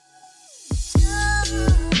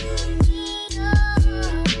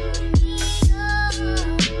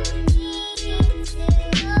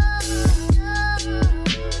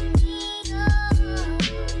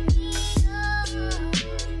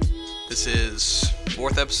is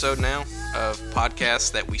fourth episode now of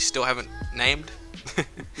podcasts that we still haven't named.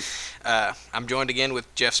 I'm joined again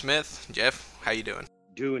with Jeff Smith. Jeff, how you doing?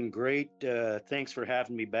 Doing great. Thanks for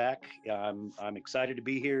having me back. I'm excited to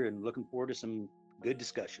be here and looking forward to some good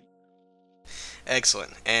discussion.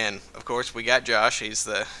 Excellent. And of course, we got Josh. He's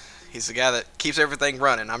the guy that keeps everything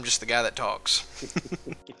running. I'm just the guy that talks.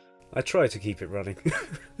 I try to keep it running.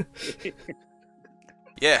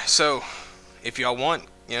 Yeah. So, if y'all want,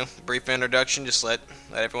 brief introduction, just let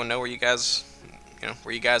everyone know where you guys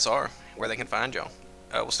are, where they can find y'all.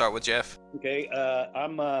 We'll start with Jeff. Okay.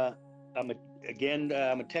 I'm a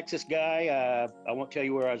Texas guy. I won't tell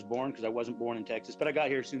you where I was born because I wasn't born in Texas, but I got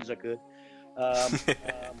here as soon as I could.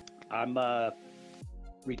 I'm a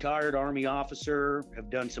retired Army officer. Have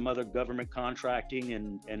done some other government contracting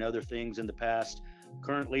and other things in the past.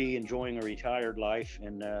 Currently enjoying a retired life,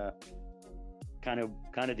 and kind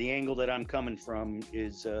of the angle that I'm coming from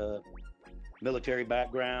is military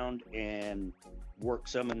background and work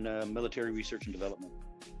some in military research and development.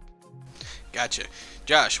 Gotcha.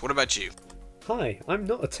 Josh, what about you? Hi, I'm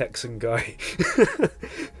not a Texan guy.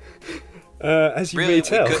 As you really, may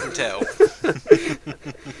tell. We couldn't tell.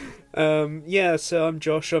 So I'm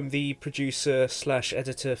Josh. I'm the producer /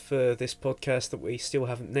 editor for this podcast that we still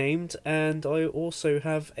haven't named, and I also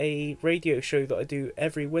have a radio show that I do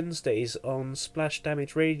every Wednesdays on Splash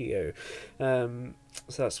Damage Radio. So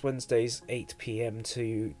that's Wednesdays 8 p.m.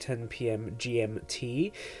 to 10 p.m.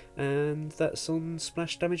 GMT, and that's on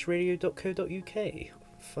splashdamageradio.co.uk.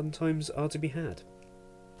 Fun times are to be had.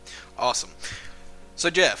 Awesome. So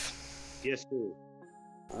Jeff. Yes, sir.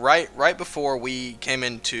 Right before we came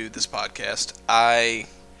into this podcast, I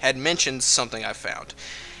had mentioned something I found.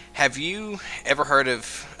 Have you ever heard of...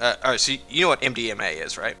 so you know what MDMA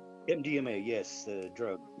is, right? MDMA, yes, the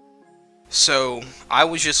drug. So I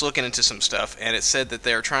was just looking into some stuff, and it said that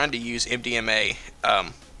they're trying to use MDMA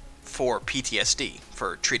for PTSD,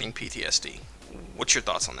 for treating PTSD. What's your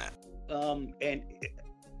thoughts on that? And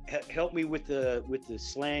help me with the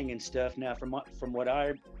slang and stuff. Now, from what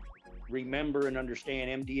I remember and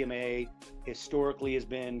understand, MDMA historically has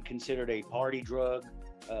been considered a party drug.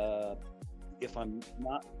 If I'm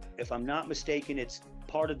not mistaken, it's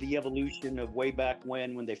part of the evolution of way back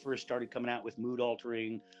when they first started coming out with mood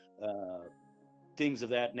altering things of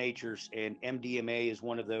that nature. And MDMA is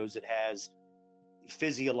one of those that has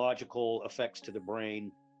physiological effects to the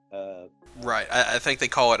brain. Right. I think they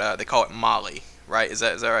call it Molly. Right? Is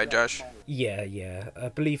that right, Josh? Yeah. I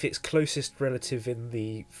believe its closest relative in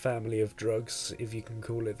the family of drugs, if you can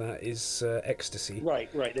call it that, is ecstasy.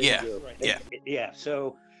 Right. There Yeah. you go. Yeah.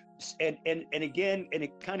 So, and again, and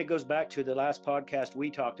it kind of goes back to the last podcast we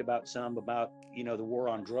talked about the war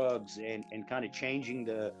on drugs and kind of changing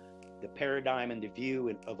the paradigm and the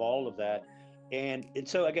view of all of that. And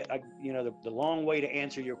so the long way to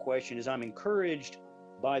answer your question is I'm encouraged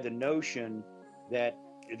by the notion that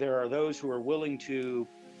there are those who are willing to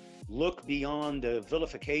look beyond the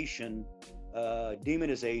vilification,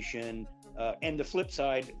 demonization, and the flip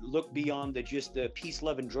side, look beyond the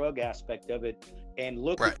peace-loving drug aspect of it, and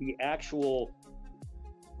look at the actual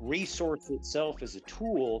resource itself as a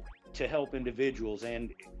tool to help individuals.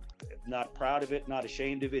 And not proud of it, not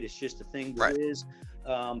ashamed of it. It's just a thing that is.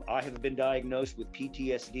 I have been diagnosed with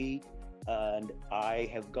PTSD. And I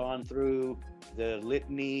have gone through the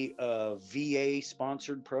litany of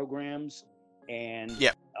VA-sponsored programs, and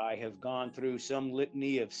I have gone through some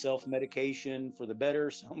litany of self-medication for the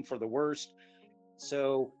better, some for the worst.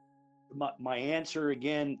 So my answer,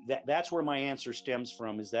 again, that's where my answer stems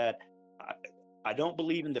from, is that I don't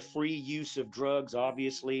believe in the free use of drugs.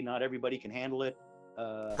 Obviously, not everybody can handle it.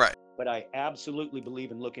 But I absolutely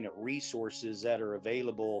believe in looking at resources that are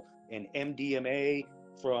available, and MDMA,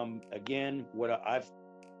 from, again,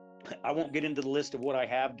 I won't get into the list of what I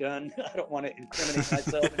have done. I don't want to incriminate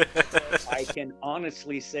myself. I can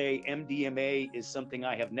honestly say MDMA is something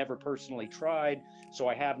I have never personally tried, so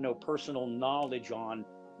I have no personal knowledge on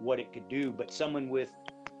what it could do. But someone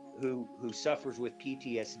who suffers with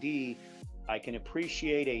PTSD, I can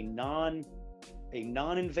appreciate a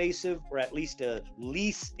non-invasive, or at least a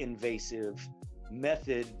least invasive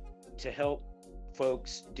method to help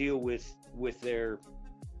folks deal with their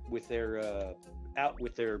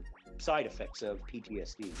side effects of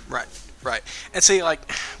PTSD. Right. And see, like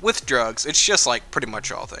with drugs, it's just like pretty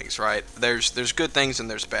much all things, right? There's good things and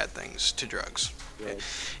there's bad things to drugs. Right.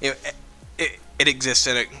 It exists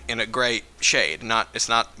in a gray shade. It's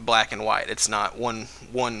not black and white. It's not one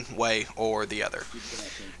way or the other.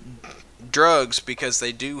 Exactly. Drugs, because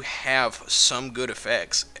they do have some good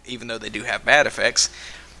effects, even though they do have bad effects,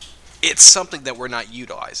 it's something that we're not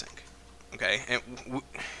utilizing. Okay, and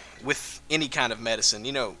with any kind of medicine,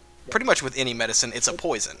 pretty much with any medicine, it's a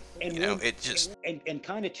poison. And It just and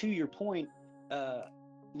kind of to your point,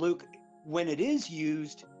 Luke, when it is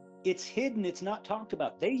used, it's hidden. It's not talked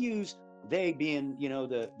about. They being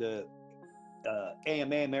the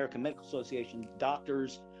AMA, American Medical Association,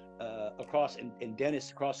 doctors across and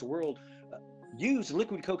dentists across the world use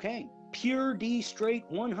liquid cocaine, pure D, straight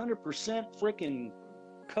 100% freaking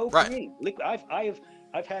cocaine. Right.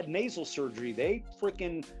 I've had nasal surgery. They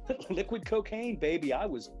freaking liquid cocaine, baby. I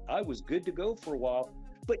was good to go for a while.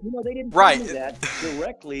 But they didn't tell me that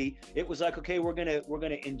directly. It was like, okay, we're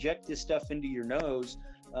gonna inject this stuff into your nose.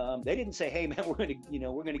 They didn't say, hey man, we're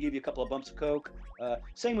gonna give you a couple of bumps of coke.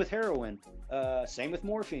 Same with heroin. Same with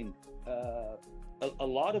morphine. A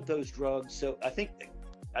lot of those drugs. So I think,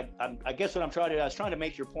 I guess what I was trying to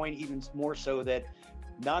make your point even more so that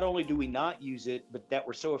not only do we not use it, but that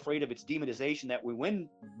we're so afraid of its demonization that when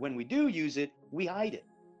we do use it, we hide it.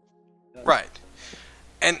 Right.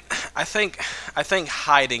 And I think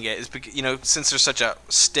hiding it is because, since there's such a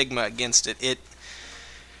stigma against it,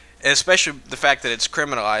 and especially the fact that it's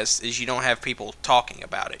criminalized, is you don't have people talking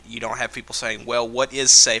about it. You don't have people saying, well, what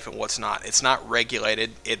is safe and what's not. It's not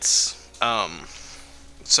regulated. It's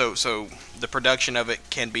so the production of it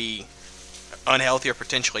can be unhealthy or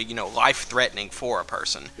potentially, life-threatening for a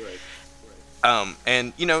person. Right.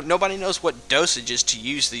 And nobody knows what dosages to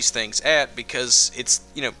use these things at because it's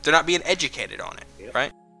they're not being educated on it. Yep.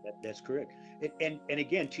 Right? That's correct. And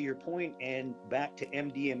again, to your point, and back to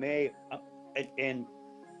MDMA, and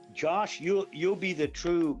Josh, you'll be the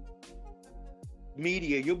true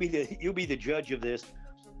media. You'll be the judge of this.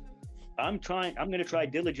 I'm going to try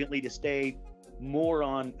diligently to stay more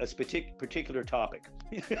on a particular topic.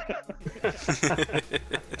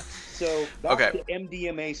 So back to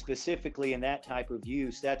MDMA specifically and that type of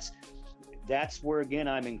use, that's where again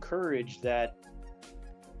I'm encouraged that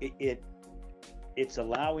it's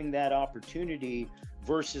allowing that opportunity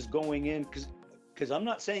versus going in, because I'm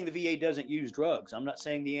not saying the VA doesn't use drugs. I'm not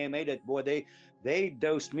saying the AMA does. Boy, they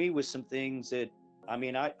dosed me with some things that,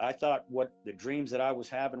 I thought what the dreams that I was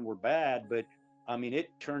having were bad, but it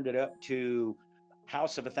turned it up to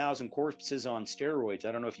House of 1,000 Corpses on steroids.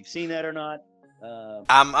 I don't know if you've seen that or not.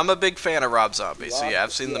 I'm a big fan of Rob Zombie, so yeah,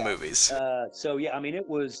 I've seen the movies. So yeah, it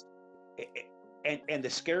was, and the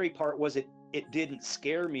scary part was it didn't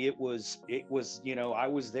scare me. It was I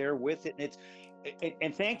was there with it,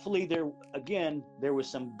 and thankfully there was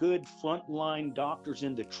some good frontline doctors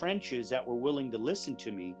in the trenches that were willing to listen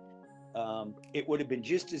to me. It would have been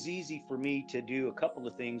just as easy for me to do a couple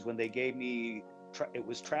of things when they gave me it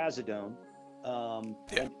was trazodone.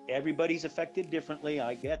 And everybody's affected differently.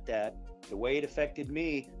 I get that. The way it affected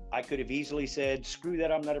me, I could have easily said, screw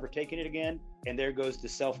that, I'm not ever taking it again. And there goes the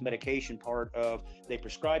self-medication part of, they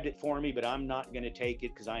prescribed it for me, but I'm not going to take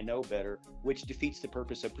it because I know better, which defeats the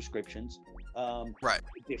purpose of prescriptions. Right.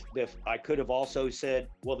 If I could have also said,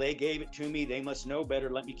 well, they gave it to me, they must know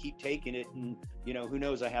better, let me keep taking it. And, who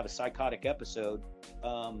knows, I have a psychotic episode.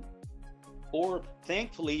 Or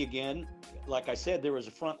thankfully, again, like I said, there was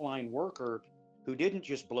a frontline worker who didn't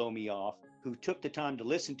just blow me off, who took the time to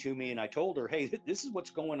listen to me. And I told her, hey, this is what's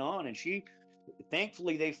going on. And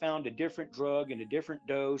thankfully they found a different drug and a different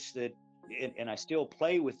dose and I still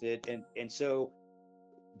play with it. And so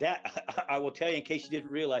that, I will tell you, in case you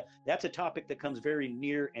didn't realize, that's a topic that comes very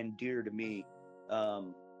near and dear to me.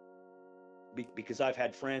 Because I've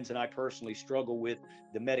had friends and I personally struggle with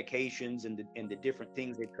the medications and the different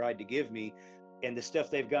things they've tried to give me. And the stuff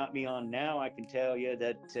they've got me on now, I can tell you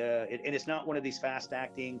that, and it's not one of these fast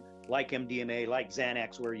acting like MDMA, like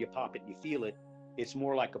Xanax, where you pop it and you feel it. It's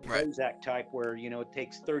more like a Prozac type where, it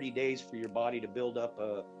takes 30 days for your body to build up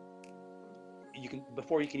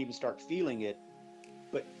before you can even start feeling it.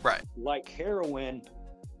 But like heroin,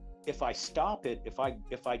 if I stop it, if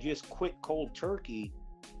I just quit cold turkey,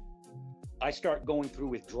 I start going through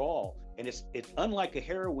withdrawal. And it's unlike a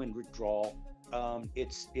heroin withdrawal.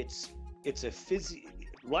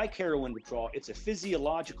 Like heroin withdrawal, it's a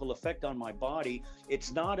physiological effect on my body.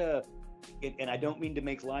 It's not and I don't mean to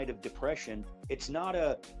make light of depression. It's not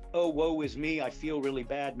oh, woe is me, I feel really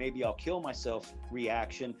bad, maybe I'll kill myself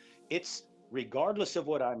reaction. It's regardless of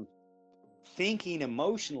what I'm thinking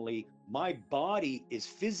emotionally, my body is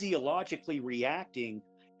physiologically reacting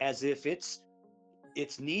as if it's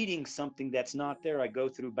needing something that's not there. I go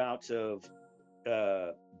through bouts of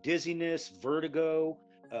dizziness, vertigo,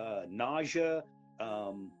 nausea,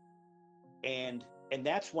 and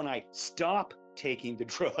that's when I stop taking the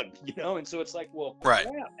drug, and so it's like, well, right.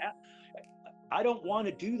 Yeah, I don't want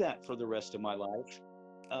to do that for the rest of my life.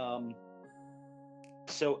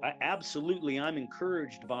 So I'm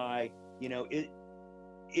encouraged by,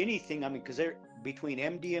 anything. I mean, because they're between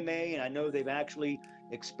MDMA, and I know they've actually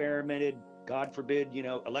experimented. God forbid,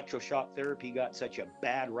 electroshock therapy got such a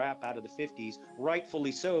bad rap out of the 50s,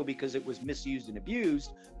 rightfully so, because it was misused and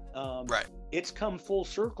abused. Right. It's come full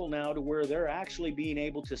circle now to where they're actually being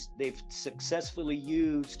able to, they've successfully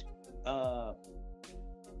used that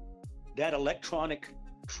electronic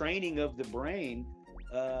training of the brain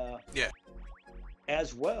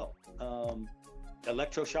as well.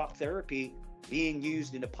 Electroshock therapy being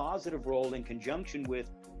used in a positive role in conjunction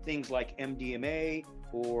with things like MDMA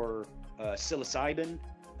or psilocybin,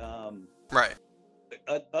 Right.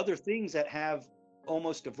 other things that have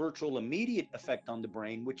almost a virtual immediate effect on the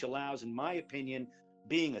brain, which allows, in my opinion,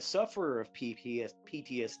 being a sufferer of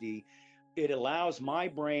PTSD, it allows my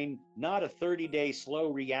brain not a 30-day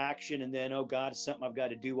slow reaction and then, oh God, it's something I've got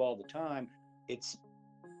to do all the time. It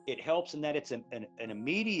helps in that it's an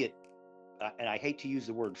immediate, and I hate to use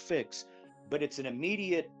the word fix, but it's an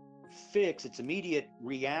immediate fix, it's immediate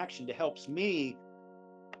reaction that helps me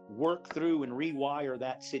work through and rewire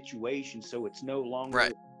that situation, so it's no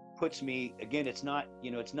longer puts me, again, it's not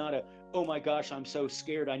a, oh my gosh, I'm so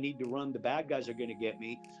scared, I need to run, the bad guys are going to get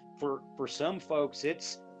me. For some folks,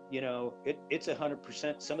 it's it's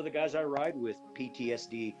 100%. Some of the guys I ride with,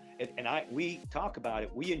 PTSD, and we talk about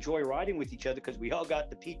it. We enjoy riding with each other because we all got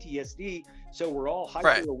the PTSD, so we're all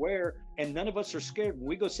hyper aware, and none of us are scared. When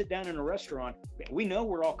we go sit down in a restaurant, we know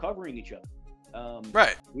we're all covering each other.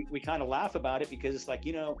 We kind of laugh about it because it's like,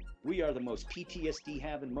 we are the most PTSD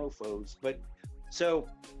having mofos. But so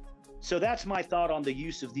that's my thought on the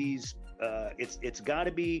use of these. It's got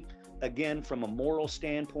to be, again, from a moral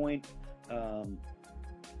standpoint.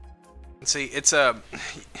 See, it's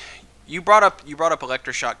you brought up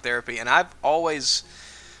electroshock therapy, and I've always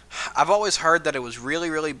heard that it was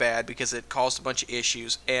really, really bad because it caused a bunch of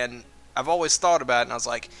issues, and I've always thought about it, and I was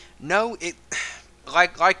like, no, it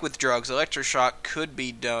like with drugs, electroshock could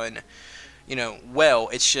be done, well.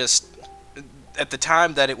 It's just at the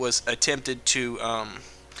time that it was attempted to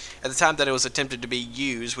be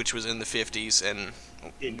used, which was in the 50s and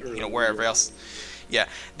wherever else. Yeah,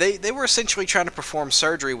 they were essentially trying to perform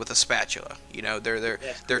surgery with a spatula.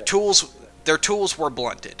 Their tools were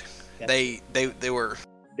blunted. They were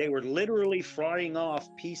literally frying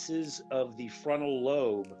off pieces of the frontal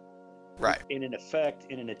lobe, in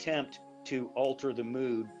an attempt to alter the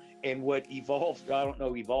mood. And what evolved, I don't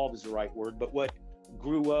know, evolve is the right word, but what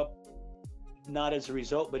grew up, not as a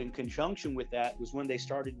result, but in conjunction with that, was when they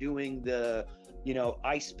started doing the,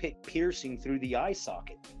 ice pick piercing through the eye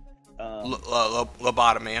socket.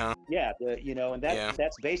 Lobotomy, huh? Yeah, and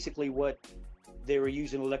that's basically what they were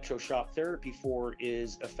using electroshock therapy for,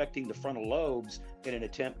 is affecting the frontal lobes in an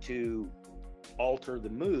attempt to alter the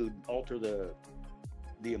mood, alter the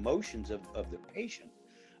emotions of the patient.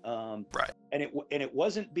 And it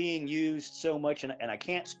wasn't being used so much, and I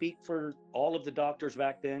can't speak for all of the doctors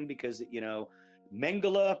back then, because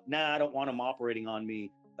Mengele, I don't want him operating on me,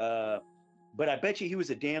 but I bet you he was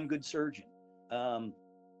a damn good surgeon.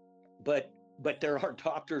 But there are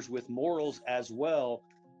doctors with morals as well.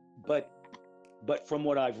 But from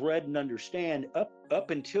what I've read and understand, up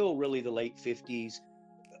until really the late 50s,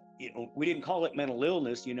 we didn't call it mental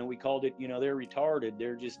illness. We called it, they're retarded,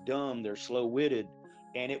 they're just dumb, they're slow-witted.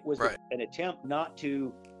 And it was an attempt not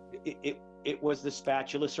to, it was the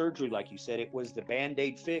spatula surgery, like you said. It was the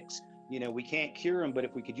Band-Aid fix. We can't cure them, but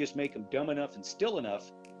if we could just make them dumb enough and still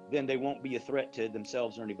enough, then they won't be a threat to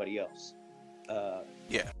themselves or anybody else.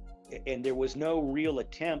 And there was no real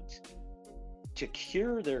attempt to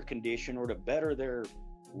cure their condition or to better their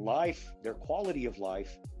life, their quality of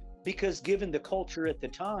life, because given the culture at the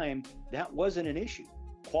time, that wasn't an issue.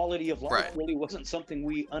 Quality of life really wasn't something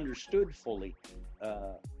we understood fully.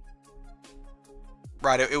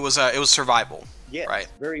 It was survival. Yeah,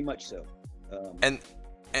 very much so. And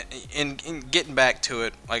getting back to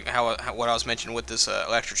it, like what I was mentioning with this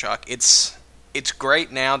electroshock, it's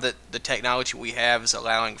great now that the technology we have is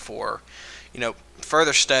allowing for,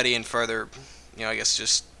 further study and further, I guess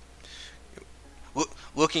just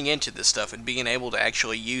looking into this stuff and being able to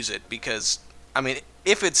actually use it. Because,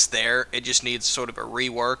 if it's there, it just needs sort of a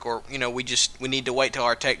rework, or, we need to wait till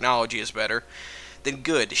our technology is better. Then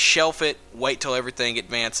good, shelf it, wait till everything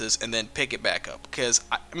advances, and then pick it back up. Because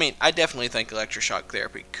I definitely think electroshock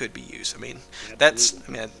therapy could be used.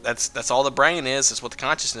 That's all the brain is. It's what the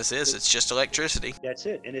consciousness is. It's just electricity. That's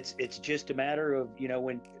it, and it's just a matter of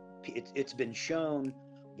when it's been shown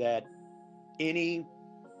that any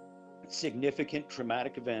significant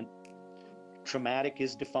traumatic event, traumatic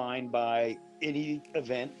is defined by any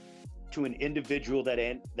event to an individual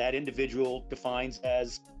that individual defines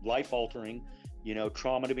as life altering.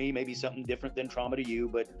 Trauma to me may be something different than trauma to you,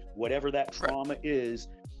 but whatever that trauma is,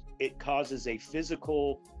 it causes a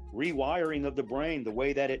physical rewiring of the brain, the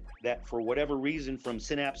way that for whatever reason, from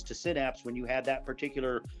synapse to synapse, when you had that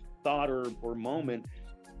particular thought or moment,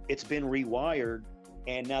 it's been rewired.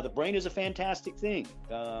 And now the brain is a fantastic thing.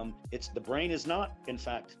 The brain is not, in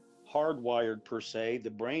fact, hardwired per se.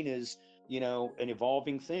 The brain is, an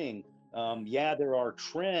evolving thing. There are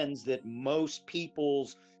trends that most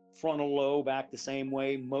people's frontal lobe act the same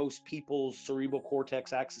way. Most people's cerebral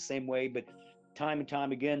cortex acts the same way. But time and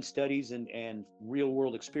time again, studies and real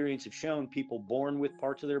world experience have shown people born with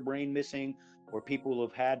parts of their brain missing, or people who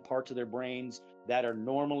have had parts of their brains that are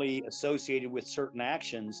normally associated with certain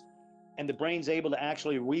actions, and the brain's able to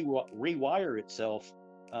actually rewire itself.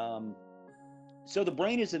 So the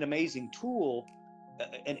brain is an amazing tool,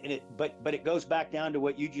 but it goes back down to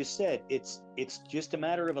what you just said. It's just a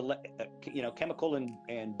matter of chemical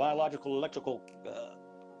and biological electrical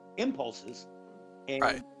impulses, and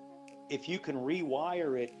right. If you can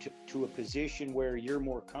rewire it to a position where you're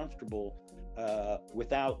more comfortable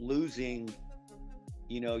without losing,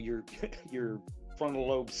 your frontal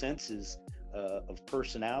lobe senses of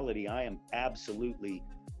personality, I am absolutely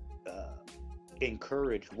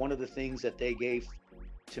encouraged. One of the things that they gave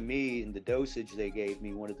to me in the dosage they gave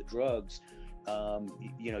me, one of the drugs,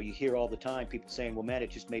 you hear all the time people saying, well, man, it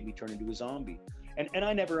just made me turn into a zombie. And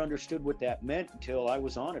I never understood what that meant until I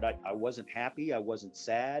was on it. I wasn't happy. I wasn't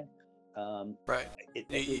sad. Right.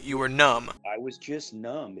 You were numb. I was just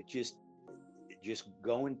numb. It just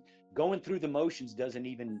going through the motions doesn't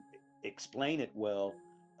even explain it well.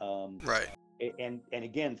 Right. And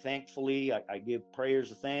again, thankfully, I give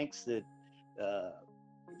prayers of thanks that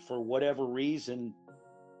for whatever reason,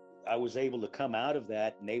 I was able to come out of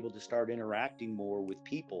that and able to start interacting more with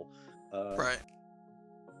people. Right.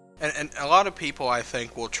 And a lot of people, I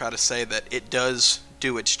think, will try to say that it does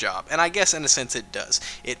do its job. And I guess in a sense it does.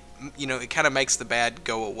 It kind of makes the bad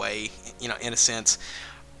go away, in a sense.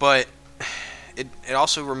 But it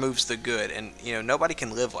also removes the good. And, nobody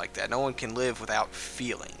can live like that. No one can live without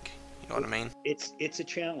feeling. You know what I mean? It's a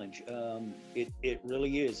challenge. It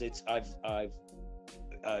really is.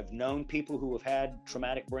 I've known people who have had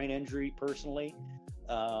traumatic brain injury personally,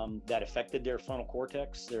 that affected their frontal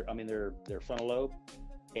cortex, their frontal lobe.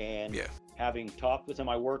 And having talked with them,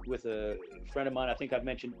 I worked with a friend of mine. I think I've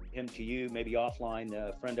mentioned him to you, maybe offline,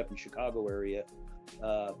 a friend up in Chicago area.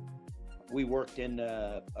 I worked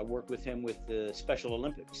with him with the Special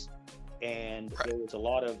Olympics, and there was a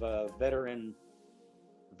lot of veterans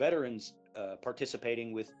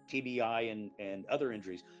participating with TBI and other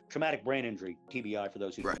injuries, traumatic brain injury, TBI for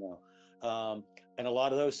those who don't know. And a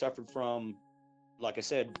lot of those suffered from, like I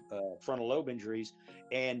said, frontal lobe injuries.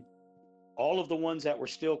 And all of the ones that were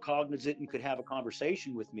still cognizant and could have a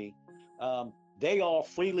conversation with me, they all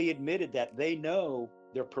freely admitted that they know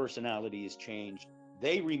their personality has changed.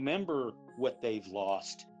 They remember what they've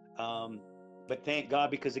lost. But thank God,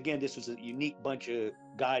 because again, this was a unique bunch of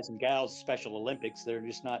guys and gals, Special Olympics. They're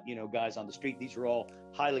just not, guys on the street. These are all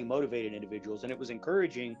highly motivated individuals. And it was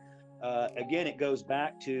encouraging. Again, it goes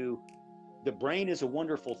back to the brain is a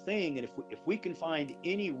wonderful thing. And if we can find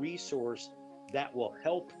any resource that will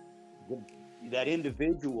help that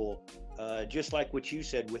individual, just like what you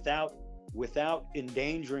said, without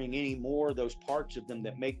endangering any more of those parts of them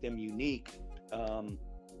that make them unique,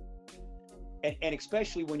 and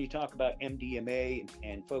especially when you talk about MDMA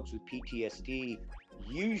and folks with PTSD,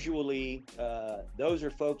 usually those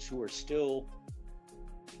are folks who are still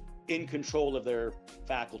in control of their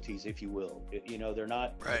faculties, if you will. They're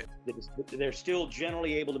not right. They're still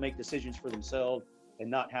generally able to make decisions for themselves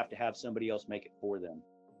and not have to have somebody else make it for them.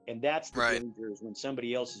 And that's the danger, is when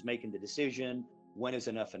somebody else is making the decision, when is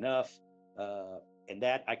enough, and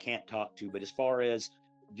that I can't talk to. But as far as,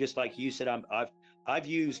 just like you said, I've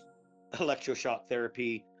used electroshock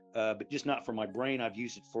therapy, but just not for my brain. I've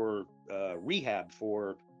used it for rehab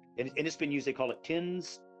and it's been used, they call it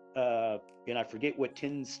TINS, and I forget what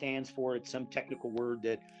TINS stands for. It's some technical word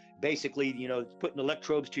that basically, putting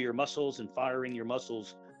electrodes to your muscles and firing your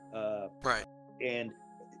muscles. And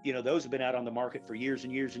those have been out on the market for years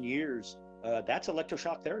and years and years. That's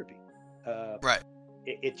electroshock therapy.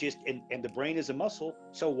 It just, and the brain is a muscle.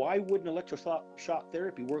 So why wouldn't electroshock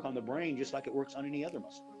therapy work on the brain just like it works on any other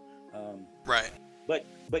muscle?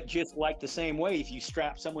 But just like the same way, if you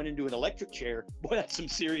strap someone into an electric chair, boy, that's some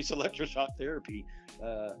serious electroshock therapy.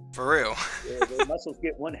 For real. Their muscles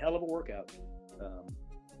get one hell of a workout.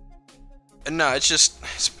 No, it's just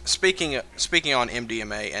speaking on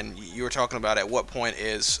MDMA, and you were talking about at what point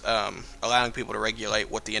is allowing people to regulate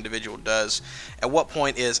what the individual does. At what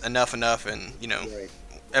point is enough, and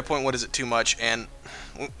what is it too much? And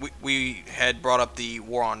we had brought up the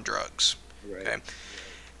war on drugs. Right. Okay,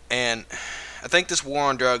 and I think this war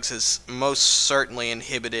on drugs has most certainly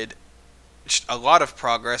inhibited a lot of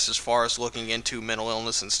progress as far as looking into mental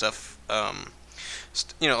illness and stuff.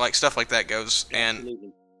 Like stuff like that goes. Absolutely.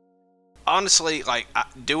 And honestly, like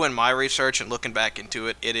doing my research and looking back into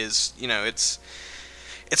it, it is, it's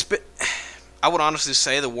been. I would honestly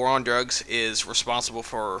say the war on drugs is responsible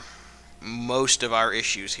for most of our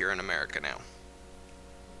issues here in America now.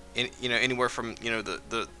 Anywhere from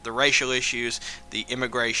the racial issues, the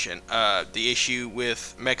immigration, the issue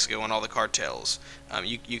with Mexico and all the cartels.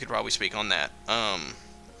 You could probably speak on that.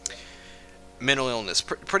 Mental illness,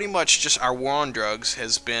 pretty much just our war on drugs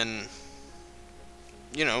has been,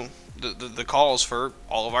 the cause for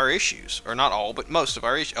all of our issues, or not all, but most of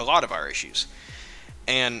a lot of our issues.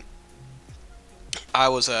 And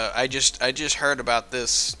I just heard about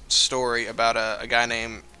this story about a guy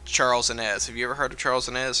named Charles Inez. Have you ever heard of Charles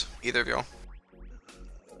Inez? Either of y'all?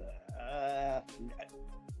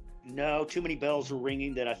 No, too many bells are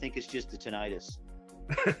ringing that I think it's just the tinnitus.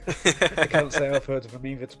 I can't say I've heard of him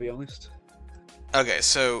either, to be honest. Okay,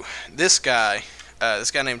 so this guy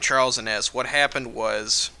named Charles Inez, what happened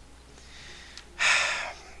was,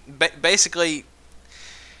 basically,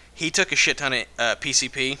 he took a shit ton of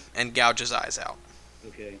PCP and gouged his eyes out.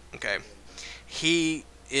 Okay. He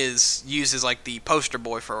is used as like the poster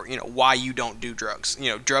boy for why you don't do drugs.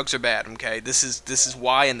 Drugs are bad. Okay, this is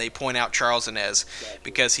why, and they point out Charles Inez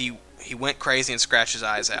because he went crazy and scratched his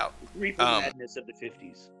eyes out. Reaper madness of the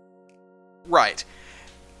 50s. Right,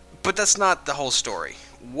 but that's not the whole story.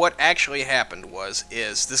 What actually happened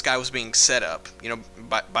is this guy was being set up,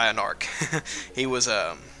 by a narc. he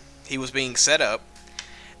was being set up,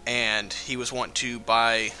 and he was wanting to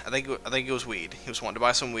buy. I think it was weed. He was wanting to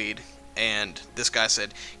buy some weed. And this guy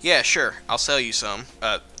said, "Yeah, sure, I'll sell you some."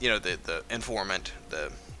 The informant,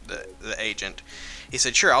 the agent, he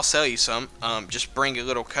said, "Sure, I'll sell you some. Just bring a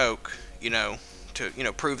little coke,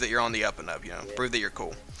 to prove that you're on the up and up. Prove that you're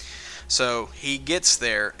cool." So he gets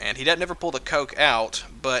there, and he doesn't ever pull the coke out,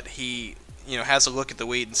 but he, has a look at the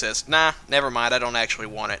weed and says, "Nah, never mind. I don't actually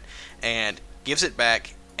want it," and gives it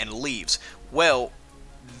back and leaves. Well,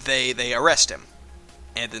 they arrest him,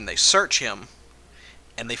 and then they search him.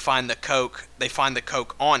 And they find the coke. They find the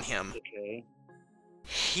coke on him. Okay.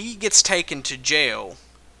 He gets taken to jail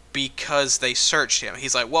because they searched him.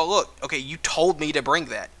 He's like, "Well, look, okay, you told me to bring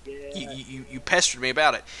that. Yeah. You pestered me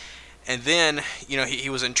about it." And then he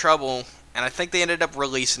was in trouble, and I think they ended up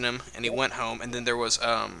releasing him, and he went home. And then there was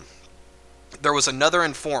another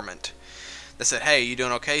informant that said, "Hey, you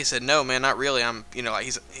doing okay?" He said, "No, man, not really. I'm,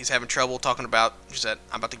 he's having trouble talking about." He said,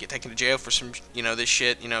 "I'm about to get taken to jail for some, this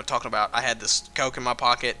shit. Talking about I had this coke in my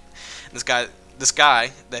pocket." And this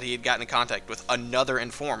guy that he had gotten in contact with, another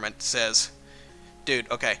informant, says,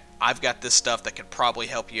 "Dude, okay, I've got this stuff that could probably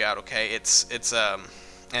help you out. Okay, it's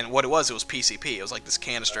and what it was PCP. It was like this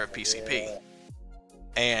canister of PCP,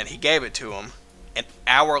 and he gave it to him. An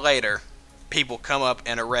hour later, people come up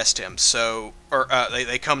and arrest him. So,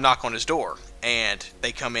 they come knock on his door. And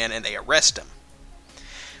they come in and they arrest him.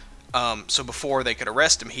 So before they could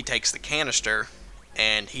arrest him, he takes the canister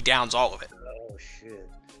and he downs all of it. Oh shit.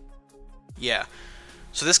 Yeah.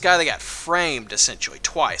 So this guy, they got framed essentially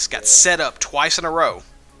twice, got set up twice in a row.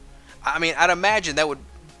 I mean, I'd imagine that would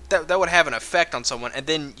have an effect on someone, and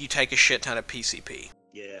then you take a shit ton of PCP.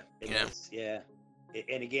 Yeah. Yeah.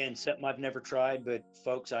 And again, something I've never tried, but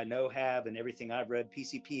folks I know have, and everything I've read,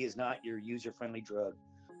 PCP is not your user-friendly drug.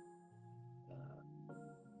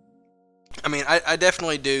 I mean, I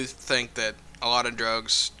definitely do think that a lot of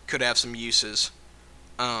drugs could have some uses.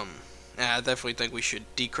 And I definitely think we should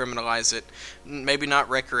decriminalize it. Maybe not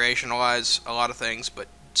recreationalize a lot of things, but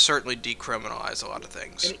certainly decriminalize a lot of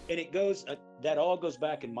things. And it goes, that all goes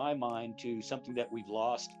back in my mind to something that we've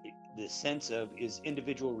lost the sense of is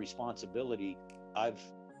individual responsibility. I've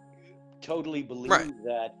totally believed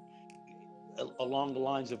that along the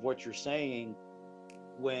lines of what you're saying,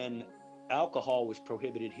 when alcohol was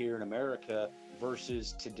prohibited here in America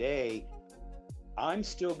versus today, I'm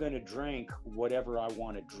still going to drink whatever I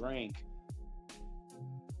want to drink.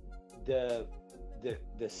 The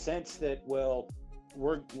sense that, well,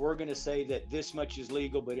 we're going to say that this much is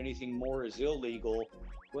legal, but anything more is illegal.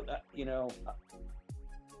 Well,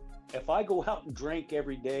 if I go out and drink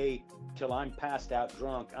every day till I'm passed out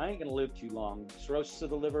drunk, I ain't going to live too long. Cirrhosis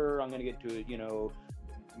of the liver, I'm going to get to,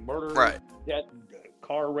 murder, right, death,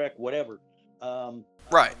 car wreck, whatever.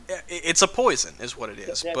 Right. It's a poison is what it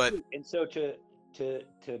is. But but and so to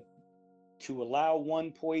to allow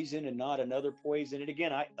one poison and not another poison. And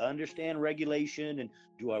again, I understand regulation, and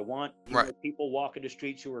do I want Right. people walking the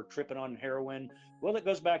streets who are tripping on heroin? Well, it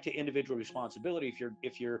goes back to individual responsibility.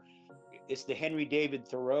 If you're it's the Henry David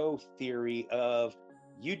Thoreau theory of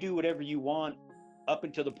you do whatever you want up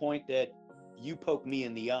until the point that you poke me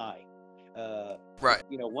in the eye. Uh, Right.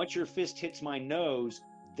 once your fist hits my nose,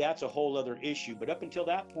 that's a whole other issue. But up until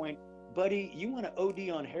that point, buddy, you want to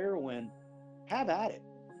OD on heroin, have at it.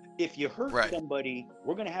 If you hurt Right. somebody,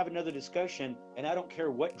 we're going to have another discussion. And I don't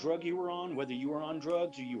care what drug you were on, whether you were on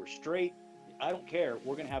drugs or you were straight. I don't care.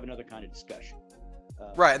 We're going to have another kind of discussion.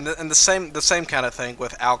 Right, and the same kind of thing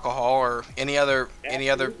with alcohol or any other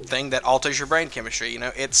Absolutely. thing that alters your brain chemistry.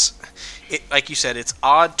 It's like you said, it's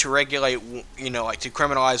odd to regulate, like to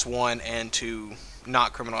criminalize one and to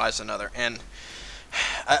not criminalize another. And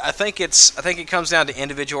I think it comes down to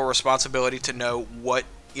individual responsibility to know what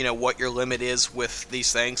your limit is with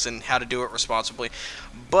these things and how to do it responsibly.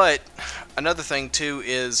 But another thing too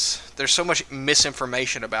is there's so much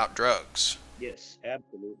misinformation about drugs. Yes,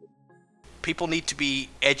 absolutely. People need to be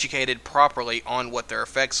educated properly on what their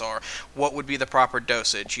effects are, what would be the proper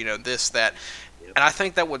dosage, this, that. Yep. And I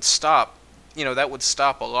think that would stop,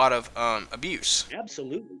 a lot of abuse.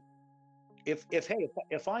 Absolutely.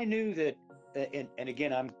 If I knew that, and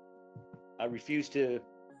again, I refuse to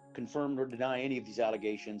confirm or deny any of these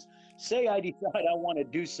allegations. Say I decide I want to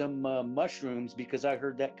do some mushrooms because I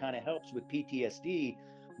heard that kind of helps with PTSD.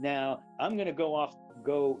 Now I'm going to go,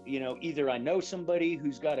 either I know somebody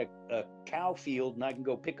who's got a cow field and I can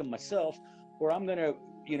go pick them myself, or I'm going to,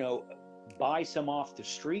 buy some off the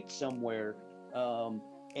street somewhere.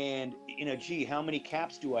 And, gee, how many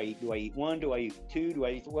caps do I eat? Do I eat one? Do I eat two? Do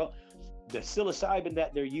I eat, well, the psilocybin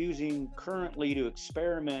that they're using currently to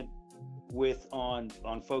experiment with on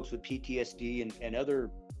folks with PTSD and other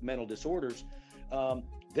mental disorders,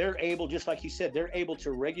 they're able, just like you said, they're able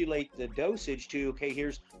to regulate the dosage to, okay,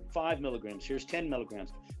 here's 5 milligrams, here's 10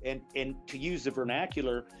 milligrams. And to use the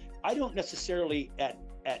vernacular, I don't necessarily, at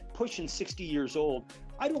pushing 60 years old,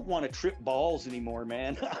 I don't want to trip balls anymore,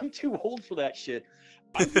 man. I'm too old for that shit.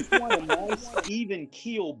 I just want a nice, even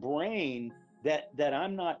keel brain that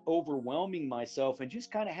I'm not overwhelming myself and just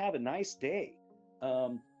kind of have a nice day.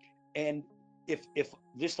 And if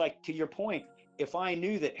just like to your point, if I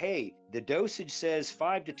knew that, hey, the dosage says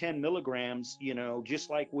 5 to 10 milligrams, just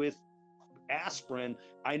like with aspirin,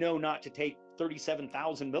 I know not to take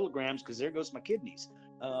 37,000 milligrams because there goes my kidneys.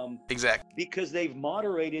 Exactly. Because they've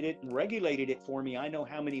moderated it and regulated it for me. I know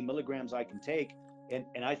how many milligrams I can take. And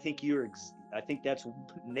I think I think that's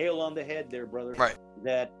nail on the head there, brother. Right.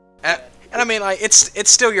 That. And I mean, like, it's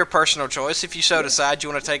still your personal choice. If you so decide you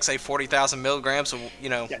want to take, say, 40,000 milligrams of,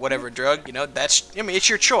 whatever drug, it's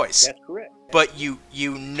your choice. That's correct. But you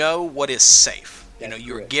know what is safe. That's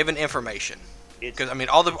You're correct. given information. Because I mean,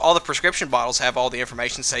 all the prescription bottles have all the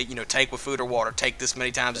information. Say, take with food or water. Take this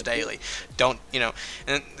many times daily. Don't,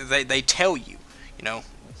 and they tell you,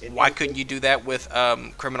 why couldn't you do that with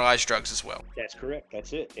criminalized drugs as well? That's correct.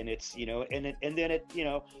 That's it. And it's, and then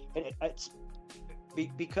it's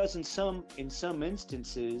because in some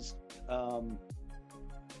instances, a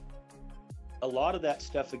lot of that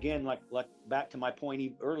stuff, again, like back to my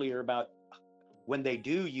point earlier about when they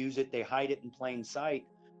do use it, they hide it in plain sight.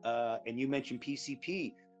 And you mentioned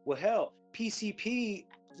PCP. Well, hell, PCP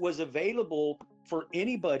was available for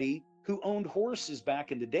anybody who owned horses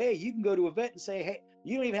back in the day. You can go to a vet and say, hey,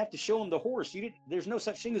 you don't even have to show them the horse. There's no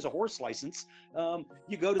such thing as a horse license.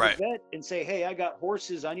 You go to the vet and say, hey, I got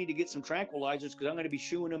horses. I need to get some tranquilizers because I'm going to be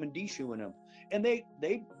shoeing them and de-shoeing them. And they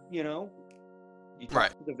you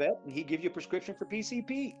talk to the vet and he gives you a prescription for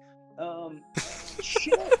PCP.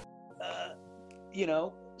 Shit.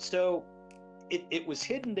 So it was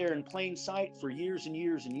hidden there in plain sight for years and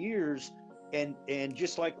years and years. And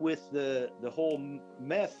just like with the whole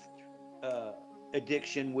meth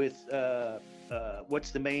addiction with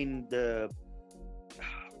what's the main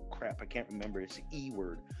crap, I can't remember, it's the E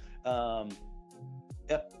word, not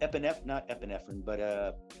epinephrine,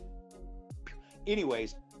 but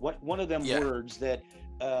anyways, one of them words that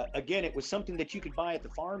again, it was something that you could buy at the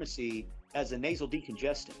pharmacy as a nasal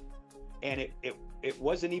decongestant, and it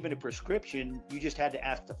wasn't even a prescription. You just had to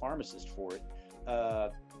ask the pharmacist for it.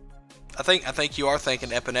 I think you are thinking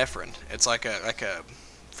epinephrine. It's like a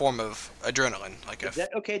form of adrenaline.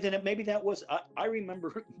 Okay, then maybe that was. I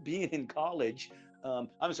remember being in college.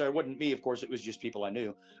 I'm sorry, it wasn't me, of course. It was just people I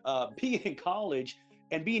knew. Being in college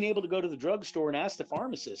and being able to go to the drugstore and ask the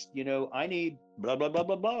pharmacist, I need blah blah blah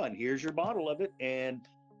blah blah, and here's your bottle of it. And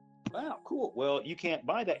wow, cool. Well, you can't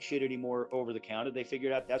buy that shit anymore over the counter. They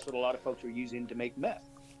figured out that's what a lot of folks are using to make meth.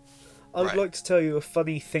 I would Right. like to tell you a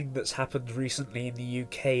funny thing that's happened recently in the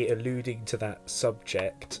UK alluding to that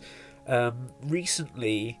subject.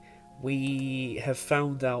 Recently, we have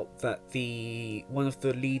found out that one of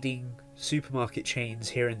the leading supermarket chains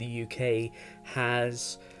here in the UK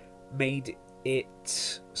has made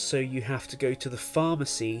it so you have to go to the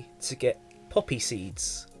pharmacy to get poppy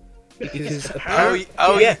seeds. Because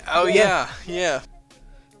Yeah.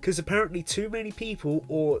 Because apparently too many people,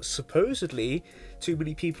 or supposedly too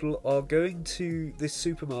many people, are going to this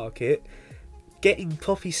supermarket, getting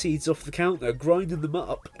poppy seeds off the counter, grinding them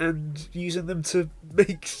up, and using them to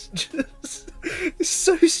make... It's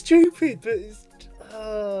so stupid, but it's...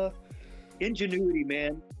 Ingenuity,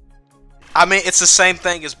 man. I mean, it's the same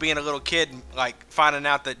thing as being a little kid, like finding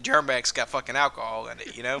out that Germ-X got fucking alcohol in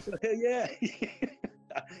it, you know? Yeah.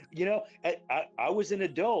 You know, I was an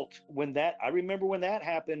adult when I remember when that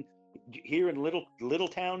happened here in little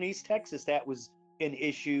town East Texas. That was an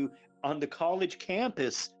issue on the college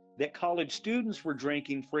campus, that college students were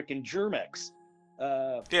drinking frickin' Germ-X.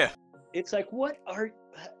 Yeah. It's like, what are,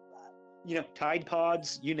 Tide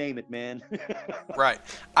Pods, you name it, man. Right.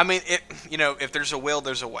 I mean, if there's a will,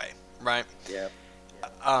 there's a way, right? Yeah.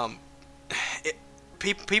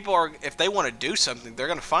 People are, if they want to do something, they're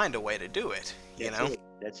going to find a way to do it, you know?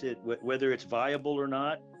 That's it. Whether it's viable or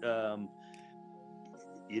not,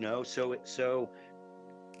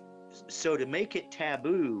 so to make it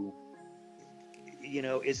taboo,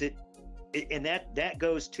 is it, and that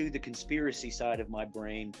goes to the conspiracy side of my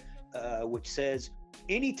brain, which says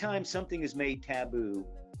anytime something is made taboo,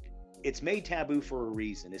 it's made taboo for a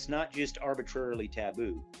reason. It's not just arbitrarily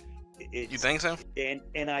taboo. You think so?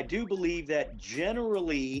 And I do believe that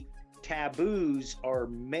generally taboos are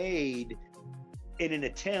made in an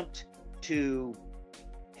attempt to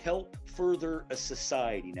help further a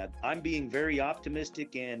society. Now, I'm being very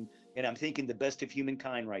optimistic, and I'm thinking the best of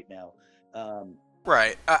humankind right now.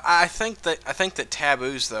 Right. I think that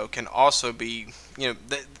taboos, though, can also be,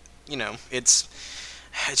 it's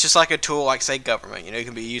just like a tool, like, say, government. It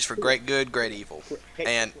can be used for great good, great evil.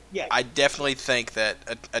 And yeah. I definitely think that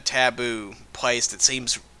a taboo placed that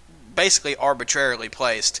seems basically arbitrarily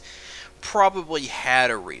placed probably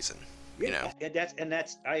had a reason. And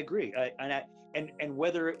that's I agree. And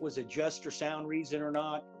whether it was a just or sound reason or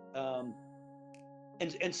not,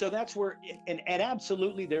 and so that's where, and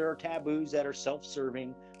absolutely there are taboos that are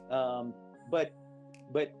self-serving, but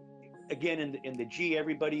again, in the G,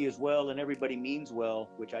 everybody is well and everybody means well,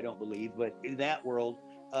 which I don't believe, but in that world,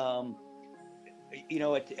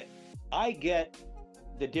 I get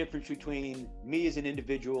the difference between me as an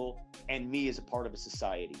individual and me as a part of a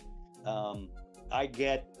society. I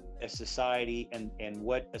get a society and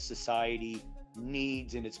what a society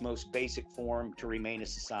needs in its most basic form to remain a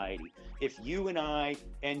society. If you and I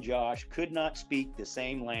and Josh could not speak the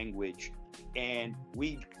same language, and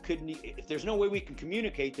we couldn't, if there's no way we can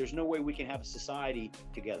communicate, there's no way we can have a society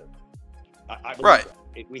together. I believe right.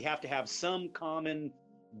 that. We have to have some common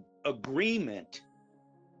agreement.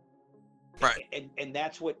 Right. And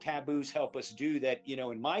that's what taboos help us do. That,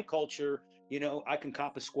 in my culture, I can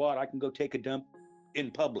cop a squat, I can go take a dump in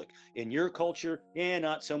public. In your culture,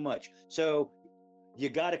 not so much. So you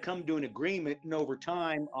got to come to an agreement, and over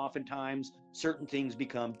time, oftentimes, certain things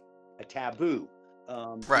become a taboo.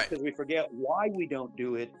 Right. Because we forget why we don't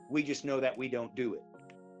do it. We just know that we don't do it.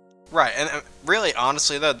 Right, and really,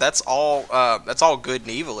 honestly, though, that's all good and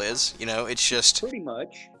evil is. It's just pretty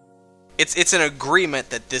much. It's an agreement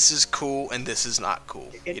that this is cool and this is not cool.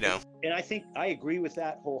 And I think I agree with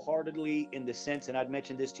that wholeheartedly, in the sense, and I've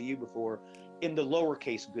mentioned this to you before, in the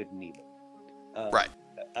lowercase good and evil. Right.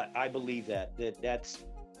 I believe that's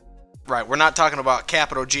right. We're not talking about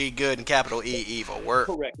capital G good and capital E evil. We're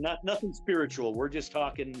correct. Nothing spiritual. We're just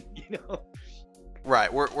talking,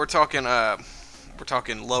 Right. We're talking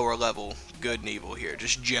lower level good and evil here,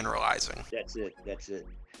 just generalizing. That's it.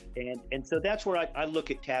 And so that's where I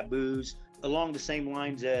look at taboos along the same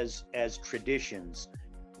lines as traditions.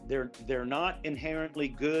 They're not inherently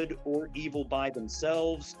good or evil by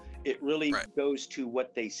themselves. It really goes to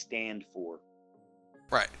what they stand for.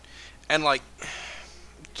 Right. And like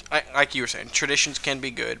you were saying, traditions can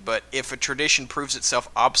be good, but if a tradition proves itself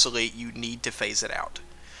obsolete, you need to phase it out.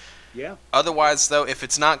 Yeah. Otherwise, though, if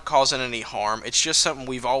it's not causing any harm, it's just something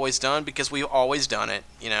we've always done because we've always done it,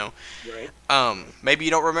 Right. Maybe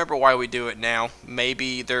you don't remember why we do it now.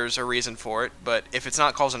 Maybe there's a reason for it, but if it's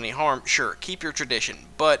not causing any harm, sure, keep your tradition.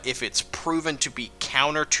 But if it's proven to be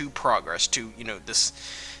counter to progress, to,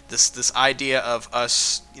 this idea of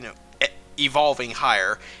us, evolving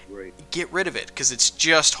higher, right, get rid of it because it's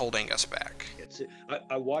just holding us back. That's it.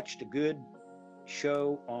 I watched a good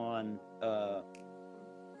show on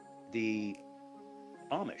the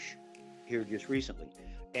Amish here just recently.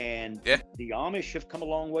 And Yeah. the Amish have come a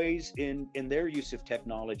long ways in their use of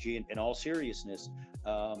technology. In all seriousness,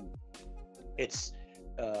 it's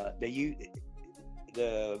they use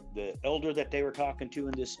the elder that they were talking to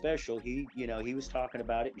in this special. He was talking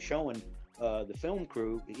about it and showing the film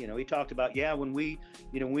crew. He talked about, when we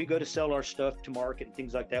go to sell our stuff to market and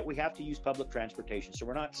things like that, we have to use public transportation. So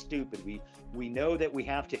we're not stupid. We know that we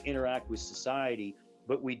have to interact with society,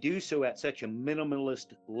 but we do so at such a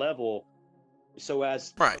minimalist level. So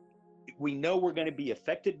as Right. we know we're going to be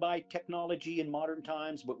affected by technology in modern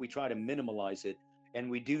times, but we try to minimalize it. And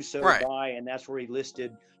we do so Right. by, and that's where he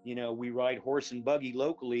listed, we ride horse and buggy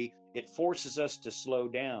locally. It forces us to slow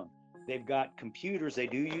down. They've got computers. They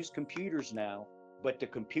do use computers now, but the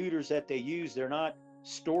computers that they use, they're not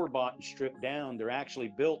store-bought and stripped down. They're actually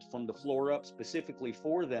built from the floor up specifically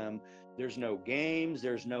for them. There's no games.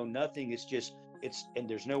 There's no nothing. And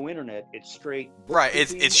there's no internet. It's straight. Right.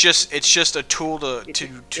 It's just a tool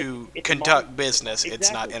to conduct business. Exactly.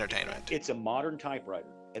 It's not entertainment. It's a modern typewriter,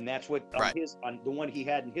 and that's what on the one he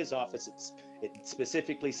had in his office. It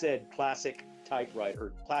specifically said classic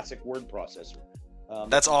typewriter, classic word processor.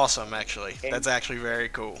 That's awesome, actually. That's actually very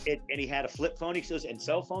cool. And he had a flip phone. He says, and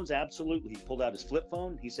cell phones, absolutely. He pulled out his flip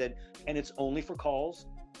phone. He said, and it's only for calls.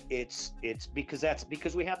 It's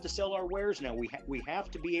because we have to sell our wares now. We have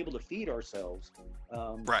to be able to feed ourselves.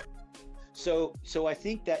 Right. So I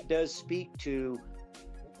think that does speak to,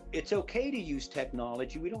 it's okay to use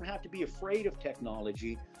technology. We don't have to be afraid of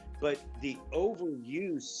technology, but the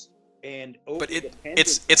overuse and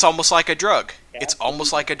overdependence. It's almost like a drug. Absolutely. It's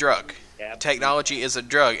almost like a drug. Absolutely. Technology is a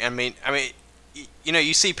drug. I mean,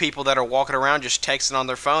 you see people that are walking around just texting on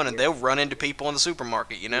their phone, and they'll run into people in the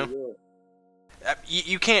supermarket.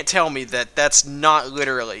 You can't tell me that that's not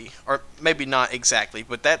literally, or maybe not exactly,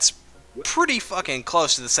 but that's pretty fucking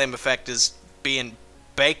close to the same effect as being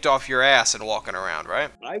baked off your ass and walking around, right?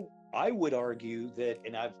 I would argue that,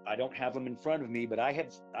 and I don't have them in front of me, but I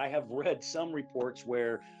have read some reports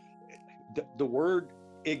where the word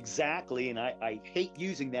exactly, and I hate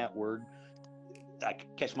using that word. I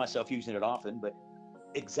catch myself using it often, but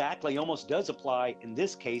exactly almost does apply in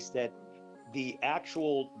this case, that the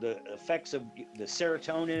effects of the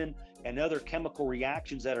serotonin and other chemical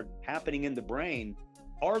reactions that are happening in the brain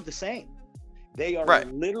are the same. They are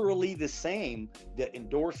literally the same. The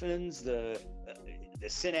endorphins, the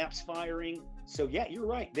synapse firing. So yeah, you're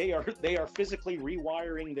right. They are physically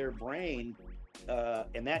rewiring their brain,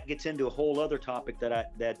 and that gets into a whole other topic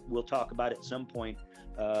that we'll talk about at some point.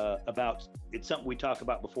 About it's something we talked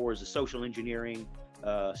about before, is the social engineering,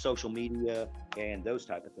 social media, and those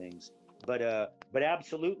type of things. But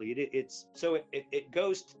absolutely, it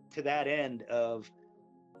goes to that end of,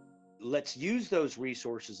 let's use those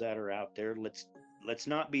resources that are out there. Let's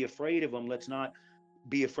not be afraid of them. Let's not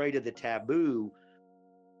be afraid of the taboo.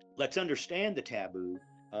 Let's understand the taboo.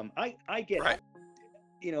 I get right.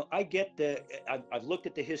 I get I've looked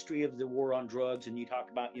at the history of the war on drugs, and you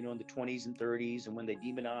talk about, in the 20s and 30s, and when they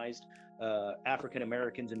demonized African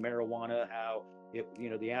Americans and marijuana, how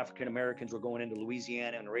the African Americans were going into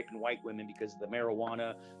Louisiana and raping white women because of the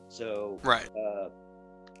marijuana. So right.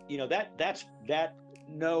 That's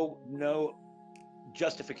no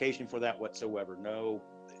justification for that whatsoever. No,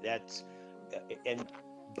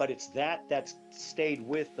 but it's that's stayed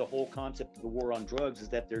with the whole concept of the war on drugs, is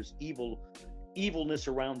that there's evilness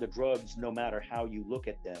around the drugs, no matter how you look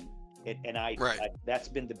at them. And that's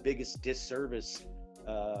been the biggest disservice,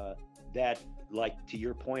 that, like, to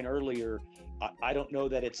your point earlier, I don't know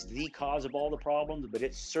that it's the cause of all the problems, but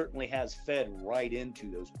it certainly has fed right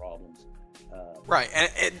into those problems. Right,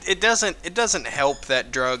 and it doesn't help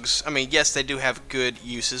that drugs, I mean, yes, they do have good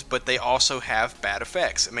uses, but they also have bad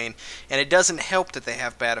effects. I mean, and it doesn't help that they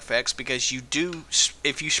have bad effects, because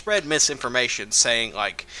if you spread misinformation saying,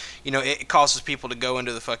 like, it causes people to go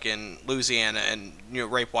into the fucking Louisiana and,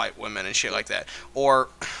 rape white women and shit like that, or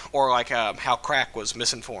like how crack was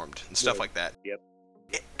misinformed and stuff like that. Yep.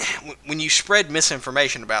 When you spread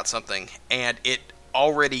misinformation about something, and it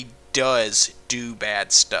already does do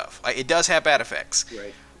bad stuff, like, it does have bad effects,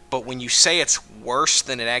 right? But when you say it's worse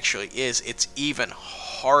than it actually is, it's even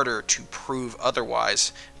harder to prove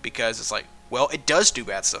otherwise, because it's like, well, it does do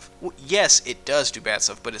bad stuff. Well, yes, it does do bad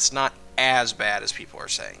stuff, but it's not as bad as people are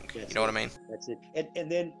saying. You know what I mean? That's it.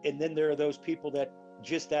 And then there are those people that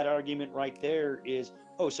just that argument right there is,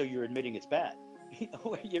 oh, so you're admitting it's bad.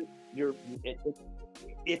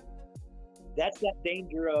 That's that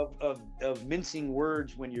danger of mincing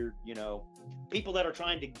words when you're, people that are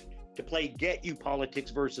trying to play get you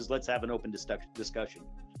politics versus let's have an open discussion.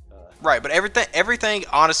 Right, but everything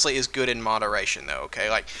honestly is good in moderation, though. Okay,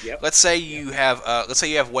 like Yep. let's say you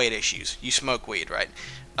have weight issues. You smoke weed, right?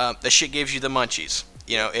 That shit gives you the munchies.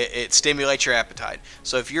 You know, it stimulates your appetite.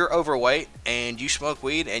 So if you're overweight and you smoke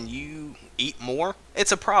weed and you eat more,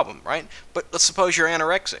 it's a problem, right? But let's suppose you're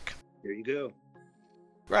anorexic. There you go.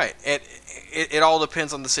 Right. It all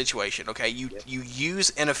depends on the situation. Okay, you Yep. you use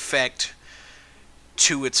an effect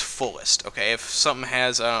to its fullest. Okay, if something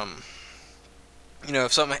has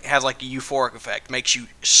if something has like a euphoric effect, makes you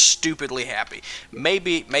stupidly happy.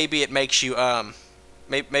 Maybe it makes you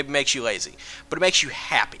maybe makes you lazy, but it makes you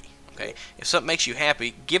happy. Okay, if something makes you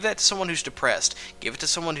happy, give that to someone who's depressed. Give it to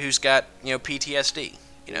someone who's got PTSD.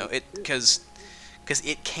 Because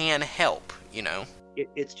it can help.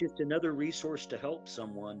 It's just another resource to help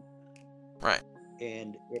someone. Right.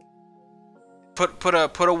 And Put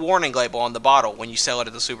a warning label on the bottle when you sell it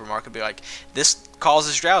at the supermarket. Be like, this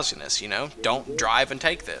causes drowsiness. Don't drive and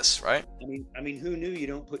take this. Right. I mean, who knew you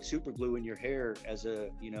don't put super glue in your hair as a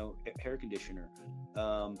hair conditioner?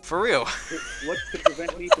 For real. What's to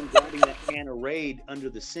prevent me from grabbing that can of Raid under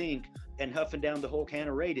the sink and huffing down the whole can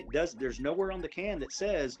of Raid? There's nowhere on the can that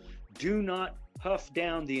says do not huff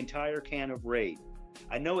down the entire can of Raid.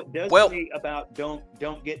 I know it does say about don't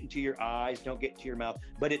get into your eyes, don't get into your mouth,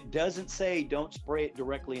 but it doesn't say don't spray it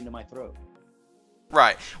directly into my throat.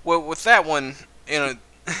 Right. Well, with that one, a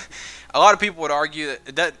lot of people would argue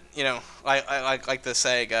that like the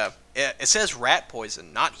saying, it says rat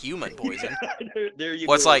poison, not human poison. there you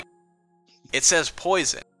go. It's like it says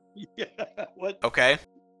poison. Yeah. What? Okay.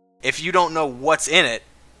 If you don't know what's in it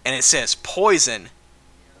and it says poison,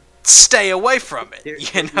 stay away from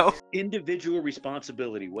it. Individual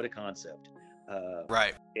responsibility. What a concept.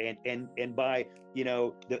 Right. And by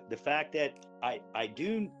the fact that I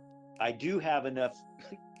do have enough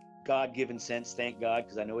God-given sense, thank God,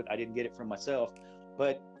 because I know I didn't get it from myself.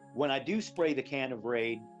 But when I do spray the can of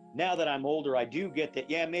Raid, now that I'm older, I do get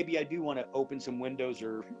that. Yeah, maybe I do want to open some windows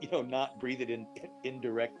or not breathe it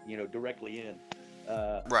directly in.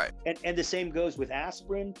 Right. And the same goes with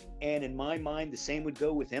aspirin, and in my mind, the same would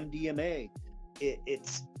go with MDMA.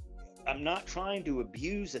 I'm not trying to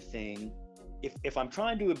abuse a thing. If I'm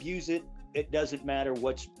trying to abuse it, it doesn't matter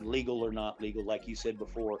what's legal or not legal. Like you said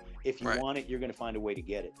before, if you want it, you're going to find a way to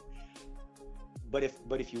get it. But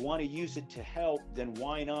if you want to use it to help, then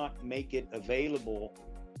why not make it available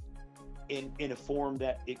in a form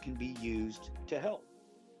that it can be used to help?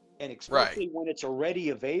 And especially when it's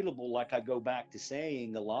already available, like I go back to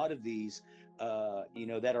saying, a lot of these,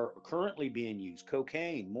 that are currently being used,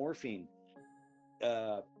 cocaine, morphine.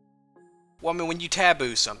 Well, I mean, when you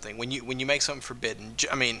taboo something, when you make something forbidden,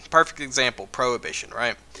 perfect example, prohibition,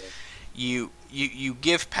 right? Yeah. You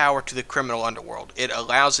give power to the criminal underworld. It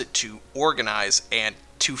allows it to organize and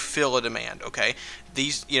to fill a demand, okay?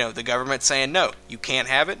 The government saying, no, you can't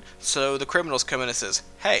have it, so the criminals come in and says,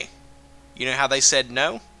 hey, you know how they said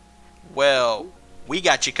no? Well, we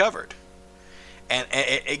got you covered. And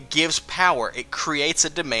it gives power. It creates a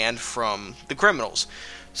demand from the criminals.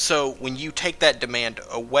 So when you take that demand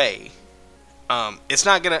away, it's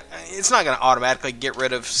not gonna automatically get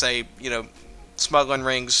rid of, say, smuggling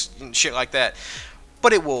rings and shit like that,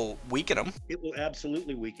 but it will weaken them. It will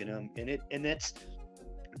absolutely weaken them, and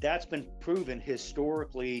that's been proven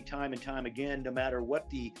historically, time and time again. No matter what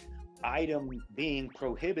the item being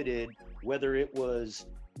prohibited, whether it was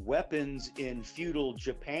weapons in feudal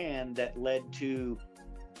Japan that led to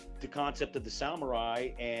the concept of the samurai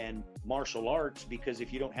and martial arts, because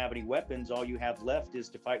if you don't have any weapons, all you have left is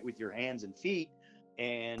to fight with your hands and feet,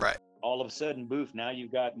 and all of a sudden, boof, now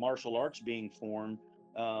you've got martial arts being formed.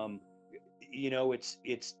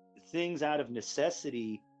 It's things out of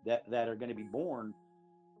necessity that are going to be born,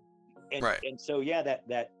 and so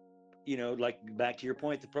that like back to your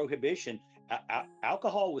point, the prohibition,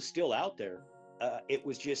 alcohol was still out there. It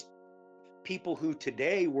was just people who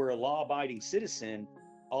today were a law-abiding citizen,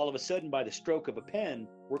 all of a sudden, by the stroke of a pen,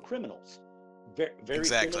 were criminals. Very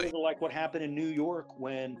similar to like what happened in New York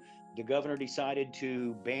when the governor decided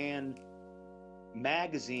to ban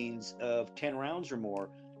magazines of 10 rounds or more.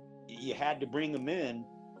 You had to bring them in,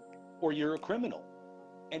 or you're a criminal.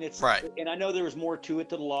 And it's and I know there was more to it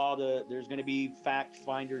to the law. There's going to be fact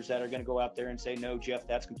finders that are going to go out there and say, no, Jeff,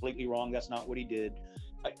 that's completely wrong. That's not what he did.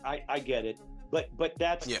 I get it. But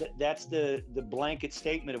that's the blanket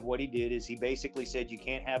statement of what he did. Is he basically said you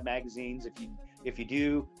can't have magazines. If you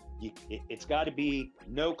do, it's got to be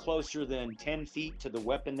no closer than 10 feet to the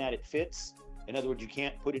weapon that it fits. In other words, you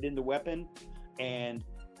can't put it in the weapon, and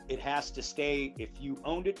it has to stay. If you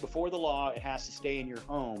owned it before the law, it has to stay in your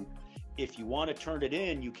home. If you want to turn it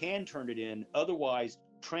in, you can turn it in. Otherwise,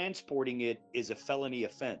 transporting it is a felony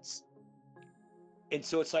offense. and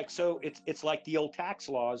so it's like the old tax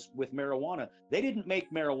laws with marijuana. They didn't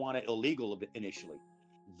make marijuana illegal initially.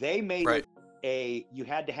 They made Right. it you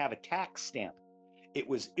had to have a tax stamp. It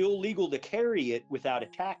was illegal to carry it without a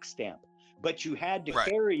tax stamp, but you had to Right.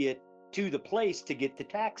 carry it to the place to get the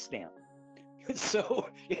tax stamp. So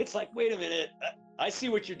it's like, wait a minute, I see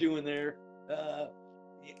what you're doing there.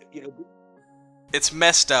 You know, It's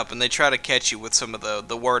messed up, and they try to catch you with some of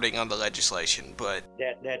the wording on the legislation, but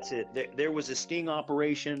that's it. There was a sting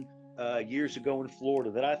operation years ago in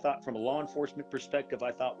Florida that I thought, from a law enforcement perspective,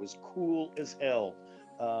 I thought was cool as hell.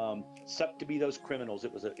 Sucked to be those criminals.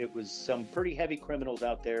 It was some pretty heavy criminals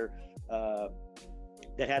out there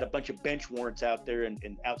that had a bunch of bench warrants out there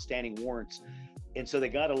and outstanding warrants, and so they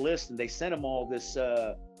got a list and they sent them all this.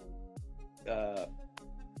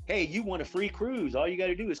 Hey, you want a free cruise? All you got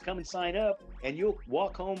to do is come and sign up, and you'll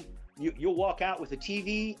walk home. You'll walk out with a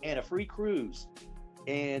TV and a free cruise.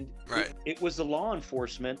 And right. it was the law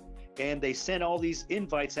enforcement, and they sent all these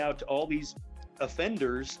invites out to all these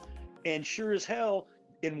offenders, and sure as hell,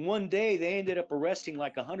 in one day they ended up arresting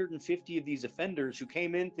like 150 of these offenders who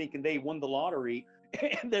came in thinking they won the lottery.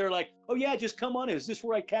 And they're like, oh yeah, just come on in. Is this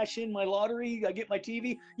where I cash in my lottery? I get my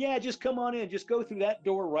TV? Yeah, just come on in. Just go through that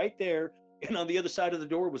door right there. And on the other side of the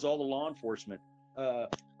door was all the law enforcement.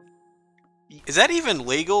 Is that even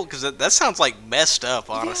legal? Because that sounds like messed up,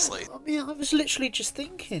 honestly. Yeah, I mean, I was literally just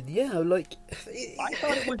thinking, like... I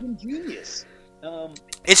thought it was ingenious.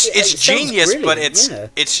 It's genius, but yeah.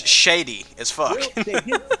 it's shady as fuck. Well,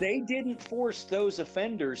 they didn't force those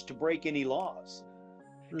offenders to break any laws.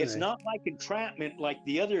 Right. It's not like entrapment, like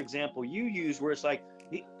the other example you use, where it's like,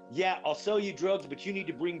 yeah, I'll sell you drugs, but you need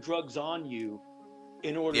to bring drugs on you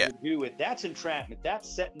in order to do it. That's entrapment. That's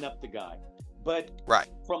setting up the guy. But right.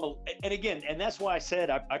 And that's why I said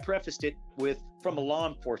I prefaced it with from a law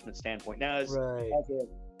enforcement standpoint. Now,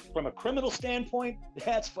 from a criminal standpoint,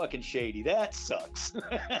 that's fucking shady. That sucks.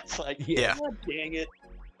 It's like, God dang it.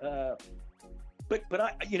 But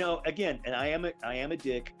I, again, and I am a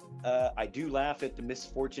dick. I do laugh at the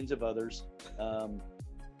misfortunes of others.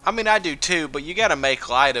 I mean, I do too, but you gotta make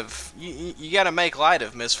light of you gotta make light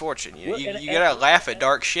of misfortune. You gotta laugh at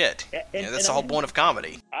dark shit. That's the whole point of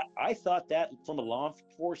comedy. I thought that from a law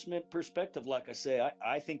enforcement perspective, like I say,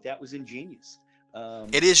 I think that was ingenious.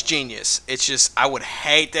 It is genius. It's just I would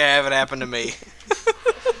hate to have it happen to me.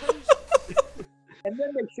 And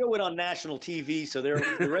then they show it on national TV, so the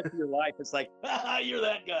rest of your life it's like, you're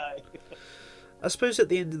that guy. I suppose at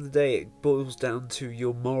the end of the day, it boils down to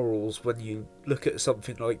your morals when you look at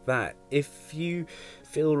something like that. If you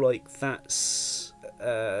feel like that's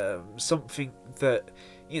something that,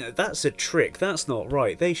 that's a trick, that's not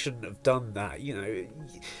right, they shouldn't have done that,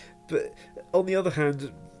 But on the other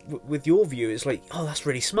hand, with your view, it's like, oh, that's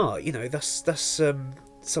really smart,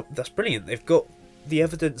 that's brilliant. They've got the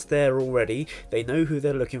evidence there already, they know who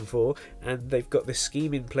they're looking for, and they've got this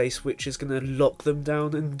scheme in place which is going to lock them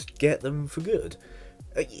down and get them for good.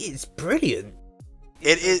 It's brilliant.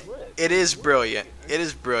 It is brilliant. It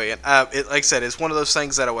is brilliant. Like I said, it's one of those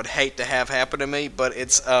things that I would hate to have happen to me, but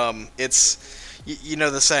it's the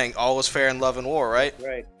saying, all is fair in love and war, right?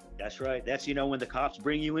 Right. That's right. That's, when the cops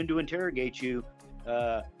bring you in to interrogate you,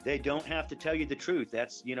 they don't have to tell you the truth.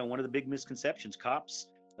 That's, one of the big misconceptions. Cops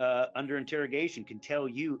under interrogation can tell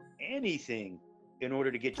you anything in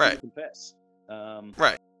order to get you to confess.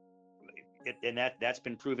 Right. And that's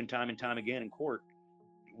been proven time and time again in court.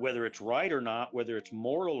 Whether it's right or not, whether it's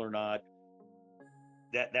moral or not,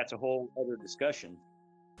 that's a whole other discussion.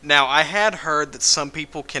 Now, I had heard that some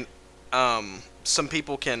people can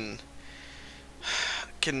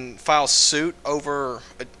file suit over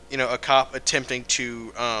a cop attempting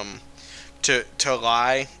to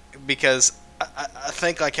lie, because I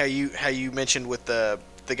think like how you mentioned with the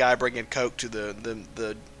guy bringing coke to the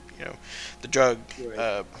drug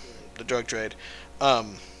the drug trade.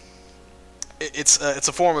 It's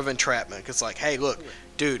a form of entrapment. It's like, hey, look,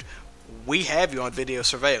 dude, we have you on video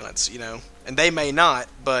surveillance, and they may not,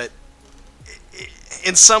 but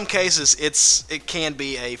in some cases it can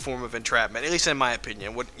be a form of entrapment, at least in my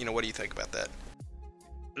opinion. What do you think about that?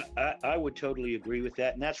 I would totally agree with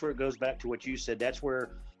that, and that's where it goes back to what you said. That's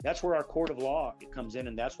where our court of law comes in,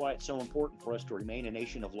 and that's why it's so important for us to remain a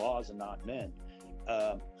nation of laws and not men.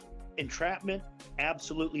 Entrapment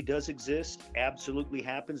absolutely does exist, absolutely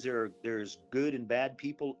happens. There's good and bad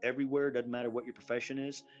people everywhere. Doesn't matter what your profession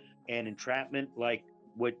is. And entrapment, like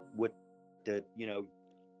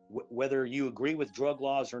whether you agree with drug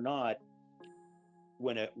laws or not,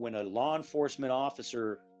 when a law enforcement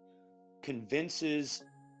officer convinces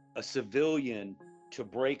a civilian to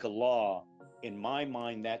break a law, in my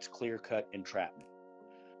mind, that's clear-cut entrapment.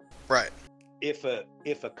 Right. if a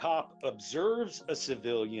cop observes a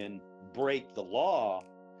civilian break the law,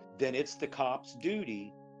 then it's the cop's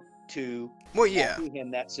duty to Well, yeah.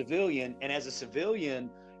 apprehend that civilian. And as a civilian,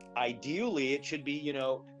 ideally, it should be,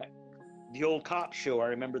 the old cop show. I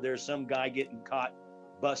remember there's some guy getting caught,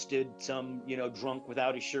 busted, some, drunk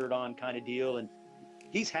without his shirt on kind of deal. And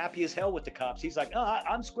he's happy as hell with the cops. He's like,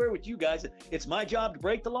 I'm square with you guys. It's my job to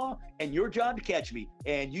break the law and your job to catch me.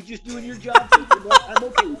 And you just doing your job. I'm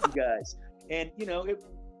okay with you guys. And,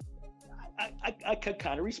 I could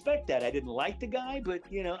kind of respect that. I didn't like the guy, but,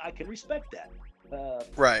 I can respect that.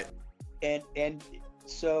 Right. And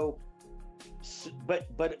so, so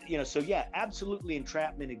yeah, absolutely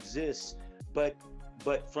entrapment exists. But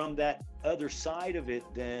from that other side of it,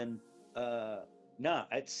 then,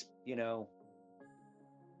 it's,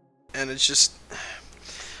 And it's just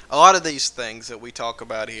a lot of these things that we talk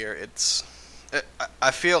about here.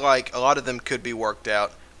 I feel like a lot of them could be worked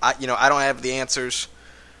out. I don't have the answers.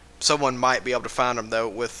 Someone might be able to find them though.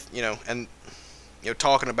 With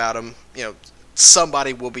talking about them,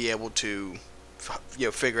 somebody will be able to,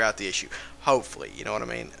 figure out the issue. Hopefully, you know what I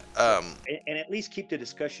mean. And at least keep the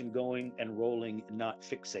discussion going and rolling, and not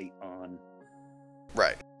fixate on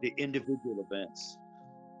Right. the individual events.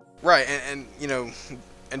 Right, and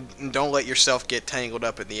and don't let yourself get tangled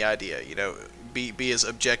up in the idea. Be as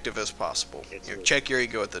objective as possible. Check your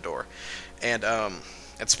ego at the door. And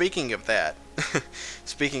speaking of that,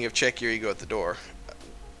 speaking of check your ego at the door,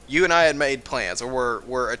 you and I had made plans, or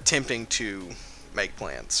we're attempting to make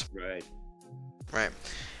plans. Right. Right.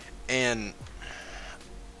 And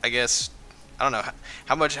I guess I don't know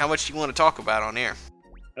how much you want to talk about on air.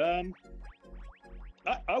 I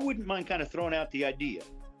wouldn't mind kind of throwing out the idea.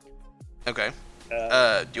 Okay.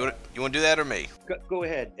 Do you want to do that or me? Go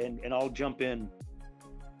ahead, and I'll jump in.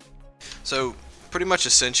 So pretty much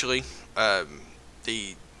essentially,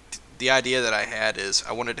 the idea that I had is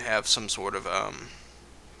I wanted to have some sort of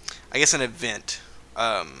I guess an event.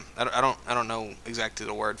 I don't know exactly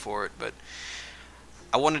the word for it, but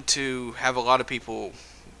I wanted to have a lot of people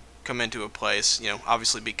come into a place.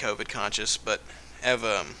 Obviously be COVID conscious, but have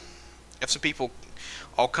some people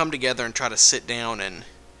all come together and try to sit down and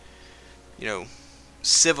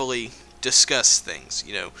civilly discuss things.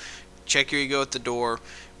 Check your ego at the door.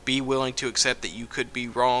 Be willing to accept that you could be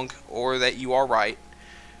wrong or that you are right,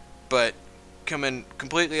 but come in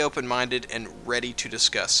completely open-minded and ready to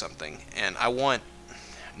discuss something. And I want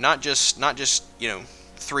not just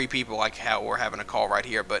 3 people like how we're having a call right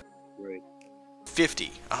here, but Right.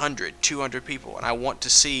 50, 100, 200 people. And I want to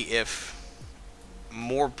see if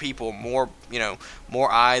more people, more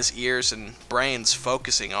eyes, ears, and brains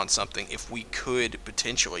focusing on something, if we could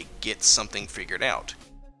potentially get something figured out.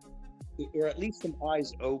 Or at least some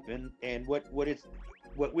eyes open. And what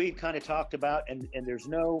we kind of talked about, and there's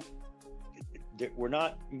we're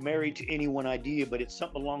not married to any one idea, but it's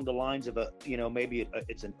something along the lines of maybe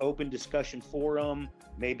it's an open discussion forum,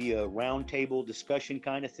 maybe a roundtable discussion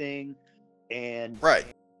kind of thing. And right.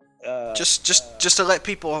 Just to let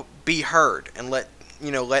people be heard and let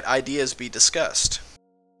ideas be discussed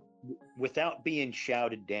without being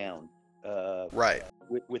shouted down. Right.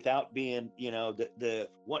 Without being,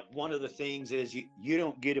 one of the things is you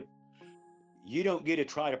don't get to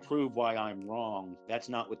try to prove why I'm wrong. That's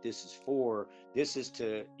not what this is for. This is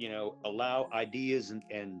to, allow ideas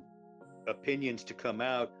and opinions to come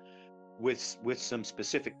out with some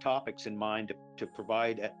specific topics in mind to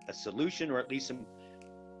provide a solution, or at least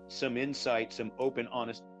some insight, some open,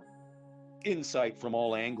 honest insight from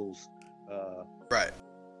all angles. Right.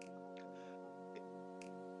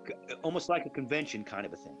 Almost like a convention kind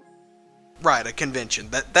of a thing. Right, a convention.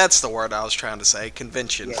 That's the word I was trying to say,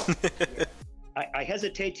 convention. Yeah. I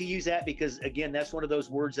hesitate to use that because, again, that's one of those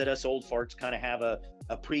words that us old farts kind of have a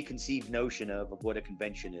preconceived notion of what a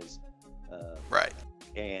convention is. Right.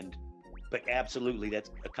 But absolutely, that's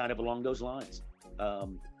kind of along those lines.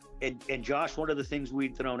 And Josh, one of the things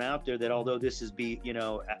we'd thrown out there, that although this is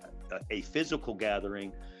a physical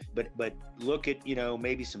gathering, but look at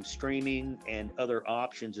maybe some streaming and other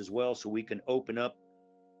options as well, so we can open up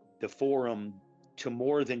the forum to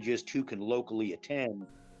more than just who can locally attend.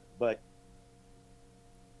 But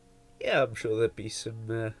yeah, I'm sure there'd be some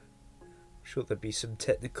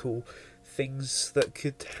technical things that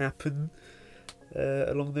could happen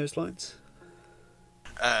along those lines.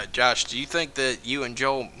 Josh, do you think that you and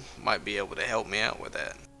Joel might be able to help me out with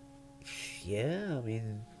that? Yeah, I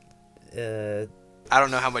mean, I don't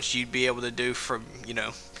know how much you'd be able to do from,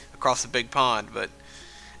 across the big pond, but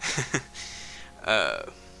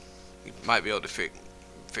you might be able to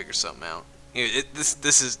figure something out.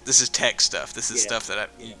 This is tech stuff. This is stuff that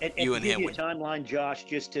you and him would. Timeline, Josh,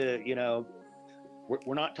 just to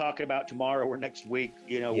we're not talking about tomorrow or next week.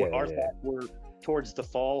 Our thoughts were towards the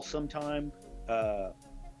fall sometime.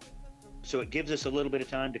 So it gives us a little bit of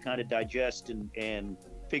time to kind of digest and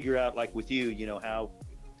figure out, like with you,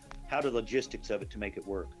 how the logistics of it to make it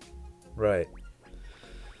work. Right.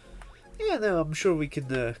 Yeah, no, I'm sure we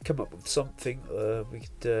can come up with something. We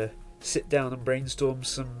could sit down and brainstorm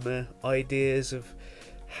some ideas of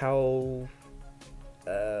how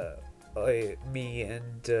me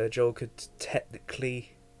and Joel could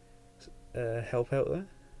technically help out there.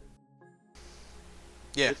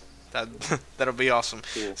 Yeah, that'll be awesome.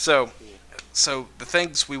 Cool. So the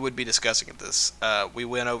things we would be discussing at this, we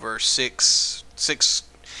went over six.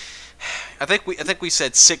 I think we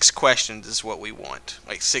said 6 questions is what we want,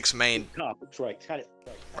 like 6 main topics, right?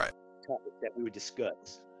 Right. Topics that we would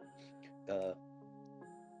discuss.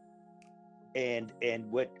 And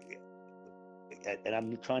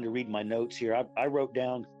I'm trying to read my notes here. I wrote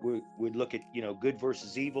down we'd look at good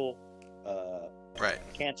versus evil, right,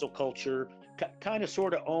 cancel culture, kind of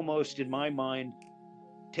sort of almost in my mind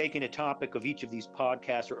taking a topic of each of these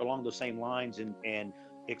podcasts or along those same lines and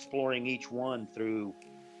exploring each one through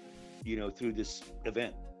this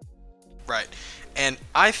event. Right. And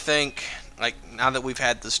I think, like, now that we've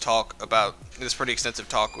had this talk about this pretty extensive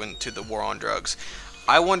talk into the war on drugs,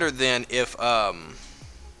 I wonder then if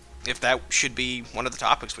that should be one of the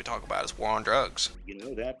topics we talk about is war on drugs.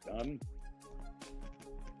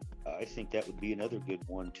 I think that would be another good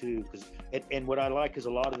one too, because and what I like is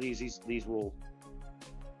a lot of these will,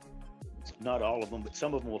 not all of them, but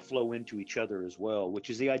some of them will flow into each other as well, which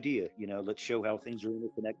is the idea. Let's show how things are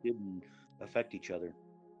interconnected and affect each other.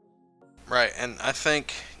 Right, and I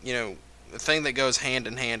think the thing that goes hand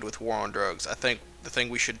in hand with war on drugs, I think the thing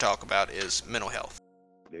we should talk about is mental health.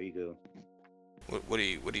 There you go. How do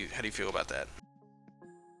you feel about that?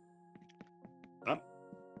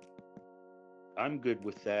 I'm good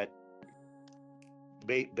with that.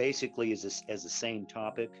 Basically, as the same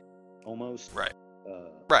topic, almost. Right.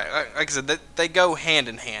 Right. Like I said, they go hand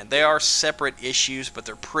in hand. They are separate issues, but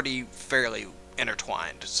they're fairly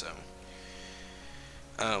intertwined. So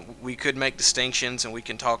we could make distinctions, and we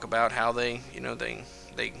can talk about how they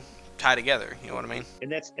tie together. You know what I mean?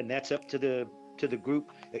 And that's up to the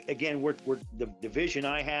group. Again, we're the vision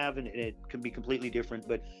I have, and it can be completely different.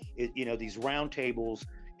 But these round tables,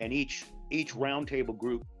 and each round table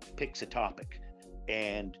group picks a topic,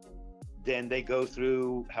 and then they go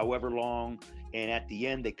through however long, and at the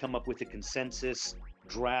end they come up with a consensus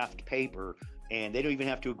draft paper, and they don't even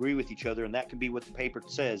have to agree with each other, and that can be what the paper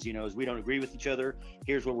says, is we don't agree with each other,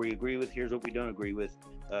 here's what we agree with, here's what we don't agree with.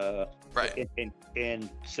 Right. And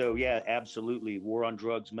so, yeah, absolutely, war on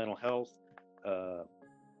drugs, mental health.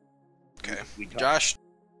 Okay. Josh?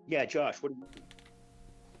 Yeah, Josh, what do you think?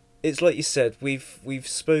 It's like you said, we've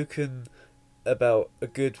spoken about a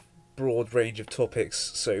good broad range of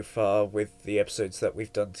topics so far with the episodes that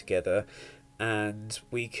we've done together, and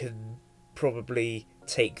we can probably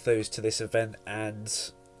take those to this event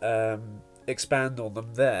and expand on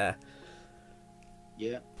them there.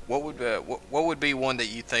 Yeah. What would be one that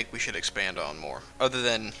you think we should expand on more? Other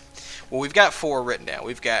than, well, we've got 4 written down.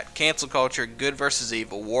 We've got cancel culture, good versus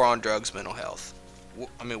evil, war on drugs, mental health.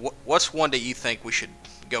 I mean, what's one that you think we should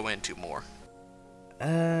go into more?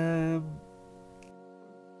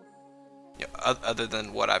 Other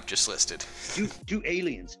than what I've just listed. Do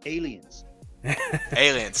aliens.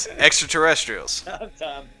 Aliens, extraterrestrials.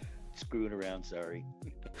 I'm screwing around, sorry.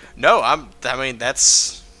 No,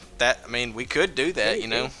 we could do that,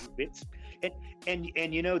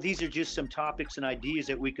 And these are just some topics and ideas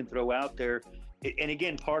that we can throw out there. And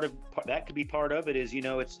again, part that could be part of it is,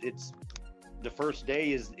 it's the first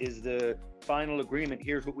day is the final agreement.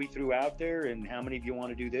 Here's what we threw out there, and how many of you want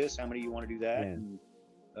to do this, how many of you want to do that. And,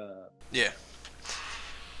 yeah.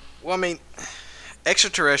 Well, I mean,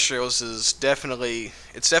 extraterrestrials is definitely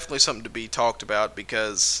something to be talked about,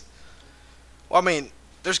 because, well, I mean,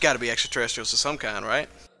 there's got to be extraterrestrials of some kind, right?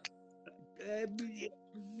 It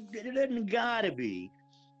doesn't gotta be.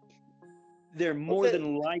 There more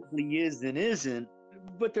than likely is than isn't,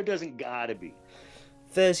 but there doesn't gotta be.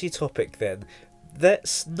 There's your topic then.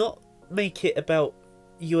 Let's not make it about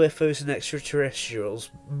UFOs and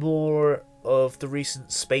extraterrestrials, more of the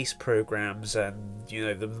recent space programs and,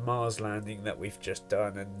 the Mars landing that we've just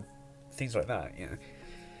done and things like that,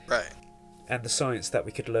 Right. And the science that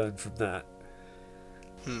we could learn from that.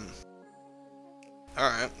 All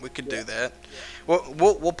right, we could do that. Well,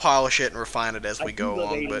 we'll polish it and refine it as we go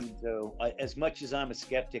along. Aliens, though, as much as I'm a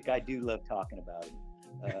skeptic, I do love talking about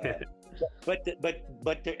it.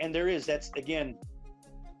 There is, that's again,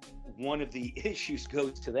 one of the issues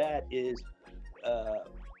goes to that is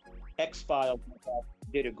X-Files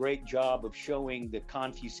did a great job of showing the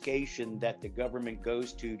confiscation that the government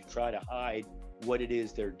goes to try to hide what it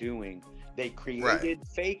is they're doing. They created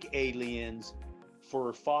fake aliens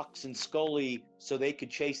for Fox and Scully so they could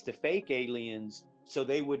chase the fake aliens so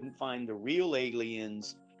they wouldn't find the real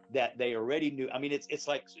aliens that they already knew. I mean, it's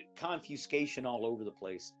like confiscation all over the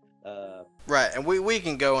place. Right, and we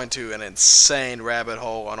can go into an insane rabbit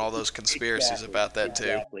hole on all those conspiracies about that too.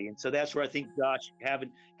 Exactly, and so that's where I think, Josh,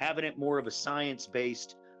 having it more of a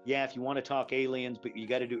science-based. Yeah, if you want to talk aliens, but you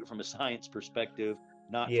got to do it from a science perspective,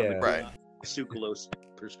 not from a sucralose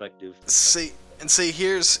perspective. See,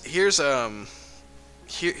 here's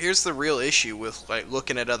the real issue with like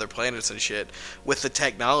looking at other planets and shit with the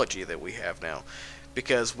technology that we have now,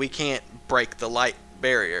 because we can't break the light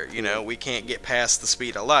barrier. You know, we can't get past the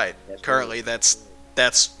speed of light. Currently, that's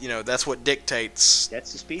what dictates the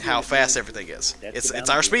speed how limit, fast everything is. It's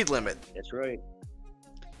our speed limit. That's right.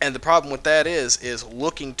 And the problem with that is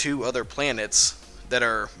looking to other planets that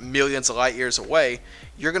are millions of light years away,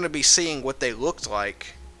 you're going to be seeing what they looked like,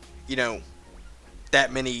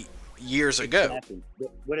 that many years ago. Exactly.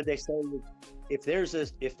 What did they say? If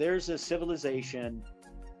there's a civilization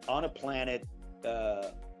on a planet,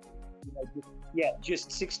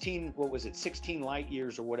 just 16 light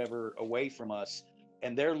years or whatever away from us,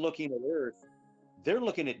 and they're looking at Earth, they're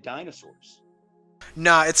looking at dinosaurs.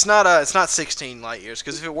 No, it's not 16 light years,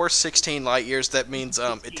 because if it were 16 light years, that means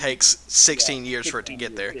it takes 16 years for it to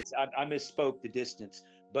get there. I misspoke the distance,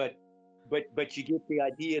 but you get the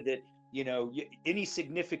idea that any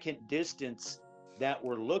significant distance that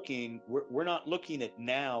we're not looking at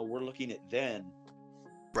now, we're looking at then.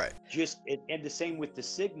 Right. And the same with the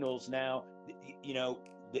signals now.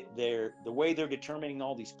 The way they're determining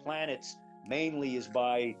all these planets mainly is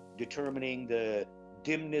by determining the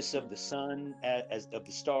dimness of the sun as of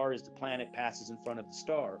the star as the planet passes in front of the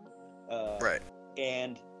star. Right.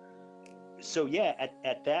 And so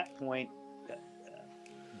at that point,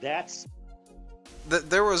 that's.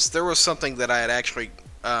 There was something that I had actually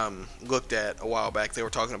looked at a while back. They were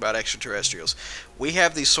talking about extraterrestrials. We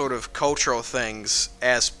have these sort of cultural things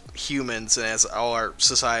as humans and as all our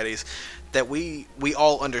societies that we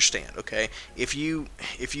all understand. Okay, if you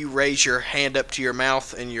raise your hand up to your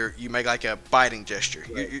mouth and you make like a biting gesture,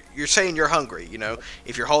 right. you're saying you're hungry.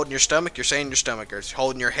 If you're holding your stomach, you're saying your stomach hurts.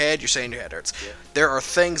 Holding your head, you're saying your head hurts. Yeah. There are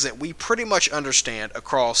things that we pretty much understand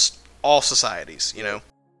across all societies.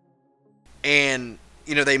 And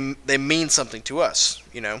they mean something to us.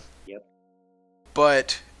 Yep.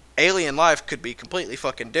 But alien life could be completely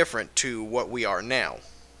fucking different to what we are now.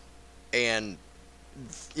 And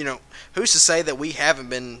who's to say that we haven't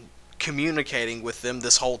been communicating with them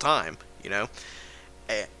this whole time,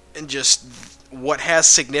 and just what has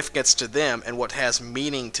significance to them and what has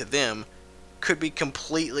meaning to them could be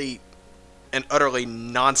completely and utterly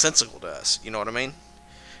nonsensical to us. You know what I mean?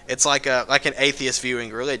 It's like an atheist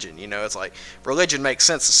viewing religion. It's like religion makes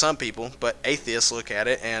sense to some people, but atheists look at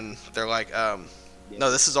it and they're like, no,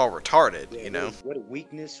 this is all retarded. What a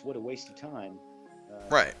weakness! What a waste of time.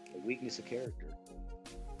 Right. A weakness of character.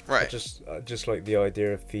 Right. I just like the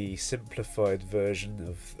idea of the simplified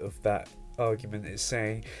version of that argument is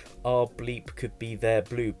saying our bleep could be their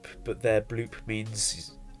bloop, but their bloop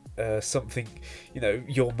means something,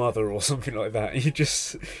 your mother or something like that. You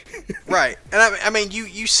just right. And I mean,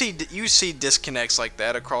 you see disconnects like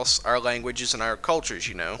that across our languages and our cultures.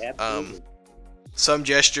 Absolutely. Some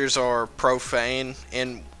gestures are profane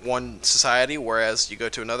in one society, whereas you go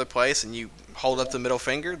to another place and you hold up the middle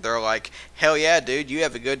finger, they're like, "Hell yeah, dude, you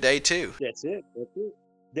have a good day too." That's it.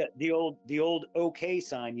 The old OK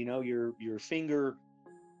sign, your finger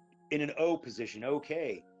in an O position.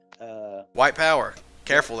 OK. White power.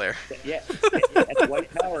 Careful there. Yeah, that's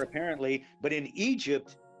white power apparently. But in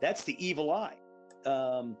Egypt, that's the evil eye.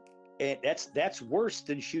 And that's worse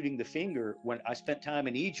than shooting the finger. When I spent time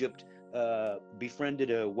in Egypt,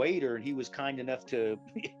 befriended a waiter, and he was kind enough to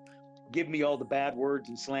give me all the bad words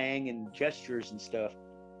and slang and gestures and stuff.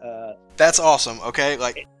 That's awesome. Okay,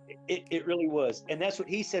 like it really was. And that's what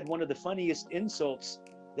he said. One of the funniest insults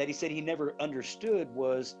that he said he never understood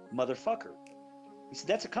was motherfucker. He said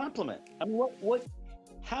that's a compliment. I mean, what?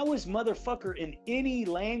 How is motherfucker in any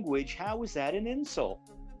language? How is that an insult?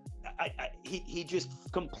 He just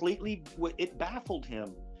completely, it baffled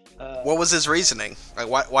him. What was his reasoning?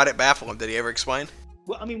 Like, why did it baffle him? Did he ever explain?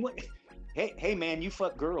 Well, I mean, what? Hey, man, you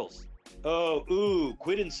fuck girls. Oh, ooh,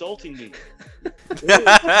 quit insulting me. Ooh,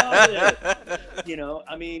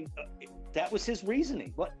 I mean, that was his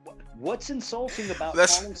reasoning. What's insulting about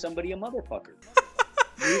calling somebody a motherfucker?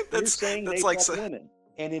 You're saying they fuck women.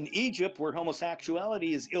 And in Egypt, where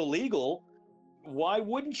homosexuality is illegal, why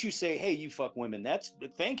wouldn't you say, "Hey, you fuck women"?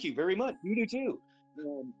 Thank you very much. You do too.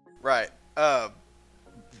 Right.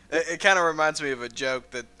 It kind of reminds me of a joke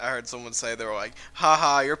that I heard someone say. They were like,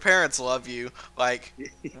 haha, your parents love you. Like,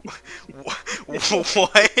 what?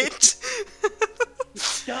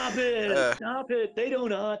 Stop it! Stop it! They don't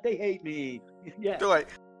not. They hate me. Yeah. They're like,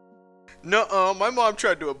 nuh-uh, my mom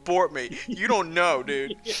tried to abort me. You don't know,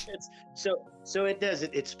 dude. Yes. So it does.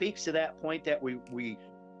 It speaks to that point that we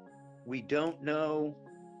don't know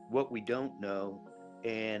what we don't know,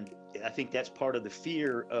 and I think that's part of the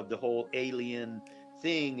fear of the whole alien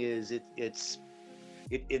thing. Is it's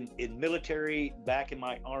in military back in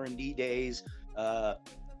my R&D days.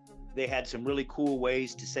 They had some really cool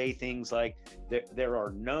ways to say things like there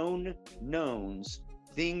are known knowns,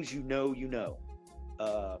 things you know.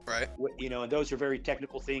 Right. And those are very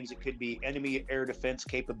technical things. It could be enemy air defense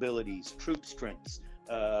capabilities, troop strengths,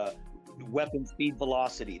 weapon speed,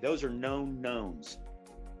 velocity. Those are known knowns.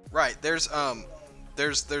 Right. There's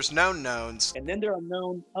known knowns. And then there are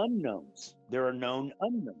known unknowns.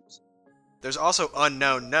 There's also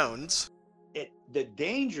unknown knowns. The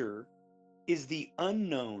danger is the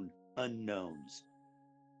unknown unknowns.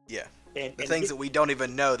 Yeah. And things that we don't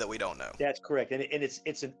even know that we don't know. That's correct. And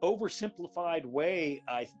it's an oversimplified way,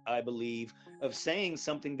 I believe, of saying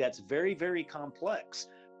something that's very, very complex.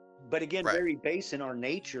 But again, right. Very base in our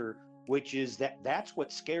nature, which is that's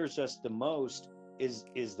what scares us the most,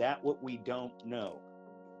 is that what we don't know.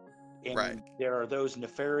 And right. There are those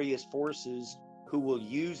nefarious forces who will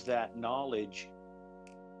use that knowledge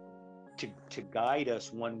to guide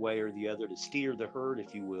us one way or the other, to steer the herd,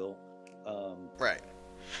 if you will. Right.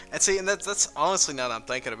 And see, and that's honestly, now that I'm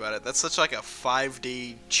thinking about it, that's such like a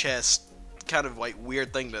 5D chess kind of like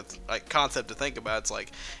weird thing concept to think about. It's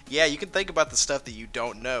like, yeah, you can think about the stuff that you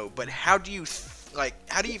don't know, but how do you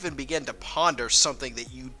even begin to ponder something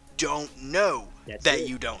that you don't know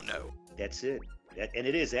you don't know? That's it. And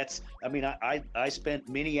it is. I spent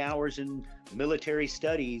many hours in military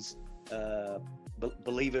studies.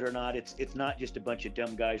 Believe it or not, it's not just a bunch of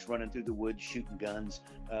dumb guys running through the woods shooting guns.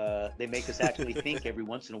 They make us actually think every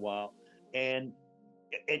once in a while, and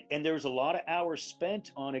there's a lot of hours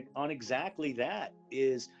spent on exactly that.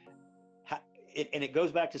 And it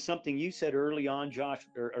goes back to something you said early on, Josh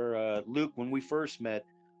or Luke, when we first met,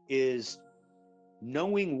 is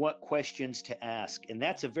knowing what questions to ask. And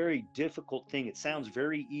that's a very difficult thing. It sounds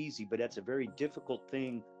very easy, but that's a very difficult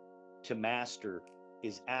thing to master,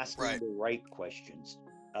 is asking the right questions.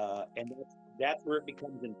 And that's where it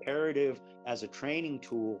becomes imperative as a training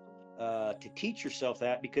tool to teach yourself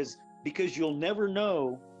that, because you'll never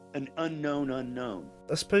know an unknown.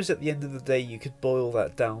 I suppose at the end of the day, you could boil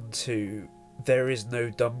that down to there is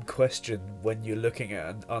no dumb question when you're looking at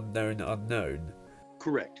an unknown.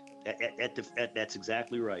 Correct. That's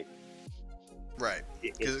exactly right. Right.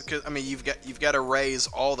 Because I mean, you've got to raise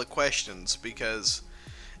all the questions, because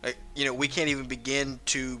we can't even begin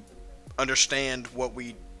to understand what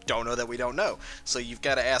we don't know that we don't know. So you've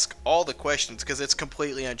got to ask all the questions, because it's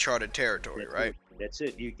completely uncharted territory, right? That's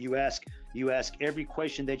it. You ask every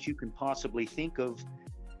question that you can possibly think of,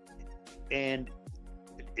 and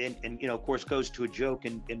of course, goes to a joke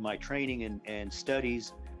in my training and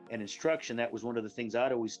studies and instruction. That was one of the things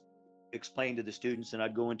I'd always explain to the students, and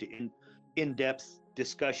I'd go into in-depth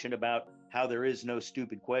discussion about how there is no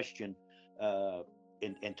stupid question.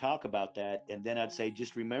 And talk about that, and then I'd say,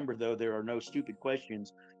 just remember, though, there are no stupid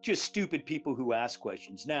questions, just stupid people who ask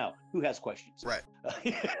questions. Now, who has questions? Right.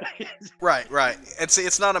 Right. And see,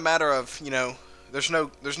 it's not a matter of, there's no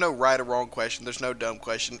right or wrong question. There's no dumb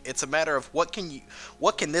question. It's a matter of what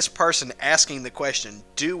can this person asking the question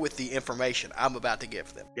do with the information I'm about to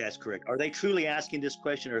give them? That's correct. Are they truly asking this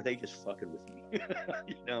question, or are they just fucking with me?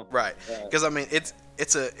 Right. Because I mean, it's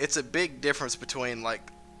a big difference between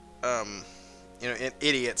an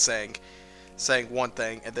idiot saying one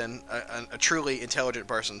thing, and then a truly intelligent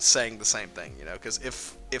person saying the same thing. Because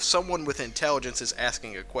if someone with intelligence is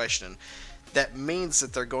asking a question, that means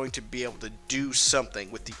that they're going to be able to do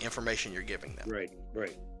something with the information you're giving them. Right.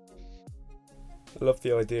 I love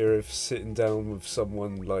the idea of sitting down with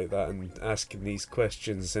someone like that and asking these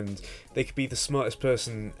questions, and they could be the smartest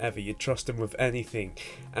person ever. You'd trust them with anything,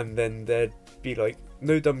 and then they'd be like,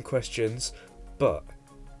 no dumb questions, but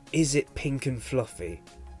is it pink and fluffy?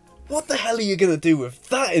 What the hell are you going to do with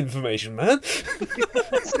that information, man?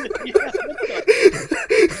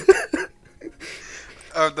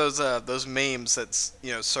 Those memes that's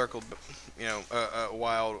circled a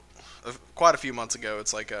while, quite a few months ago.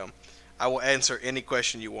 It's like I will answer any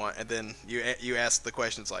question you want, and then you ask the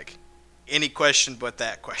questions like any question but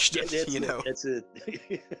that question. That's it.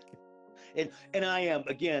 And I am,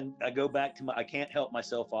 again, I go back to I can't help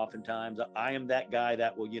myself oftentimes. I am that guy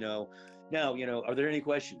that will, now, are there any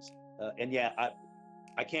questions? And yeah,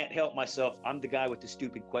 I can't help myself. I'm the guy with the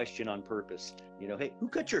stupid question on purpose. Hey, who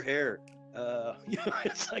cut your hair?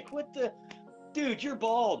 It's like, what the, dude, you're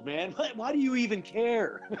bald, man. Why do you even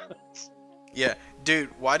care? Yeah, dude,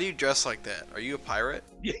 why do you dress like that? Are you a pirate?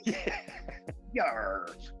 Yeah.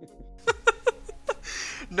 Yarr.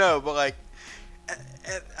 No, but like,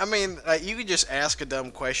 I mean, you could just ask a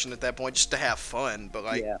dumb question at that point just to have fun. But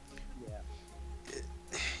like,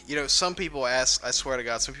 Yeah. some people ask. I swear to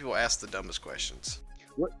God, some people ask the dumbest questions.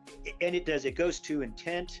 And it goes to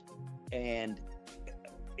intent and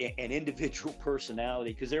an individual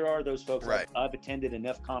personality, because there are those folks. Right. I've attended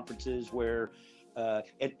enough conferences where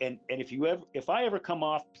and if I ever come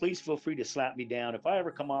off, please feel free to slap me down. If I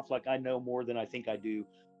ever come off like I know more than I think I do,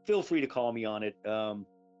 feel free to call me on it.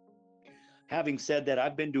 Having said that,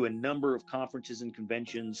 I've been to a number of conferences and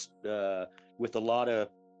conventions with a lot of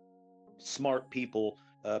smart people,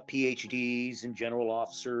 PhDs and general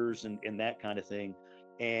officers and that kind of thing.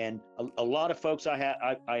 And a lot of folks I'm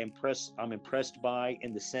impressed by,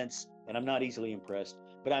 in the sense, and I'm not easily impressed,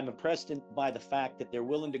 but I'm impressed by the fact that they're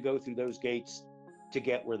willing to go through those gates to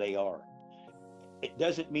get where they are. It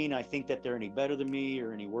doesn't mean I think that they're any better than me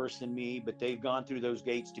or any worse than me, but they've gone through those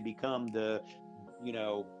gates to become the,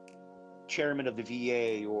 chairman of the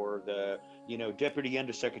VA or the, deputy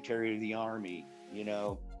undersecretary of the Army.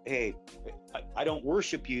 Hey, I don't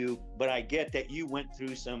worship you, but I get that you went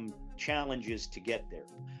through some challenges to get there.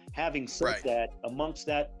 Having said Right. that, amongst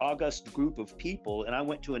that august group of people, and I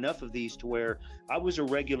went to enough of these to where I was a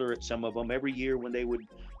regular at some of them. Every year when they would,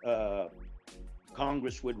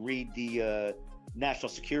 Congress would read the National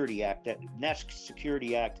Security Act. That National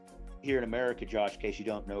Security Act here in America, Josh, in case you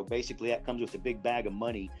don't know, basically that comes with a big bag of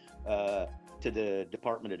money to the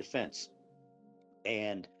Department of Defense.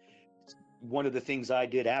 And one of the things I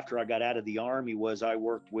did after I got out of the Army was I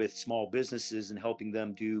worked with small businesses and helping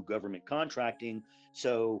them do government contracting.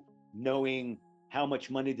 So knowing how much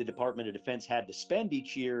money the Department of Defense had to spend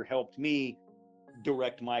each year helped me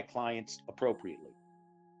direct my clients appropriately.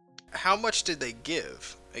 How much did they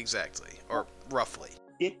give exactly, or roughly?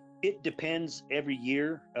 It depends every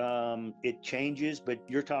year. It changes, but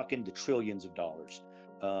you're talking the trillions of dollars.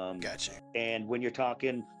 Gotcha. And when you're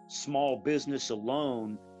talking small businesses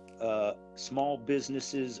alone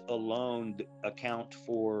account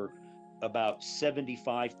for about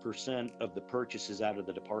 75% of the purchases out of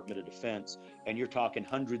the Department of Defense, and you're talking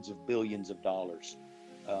hundreds of billions of dollars.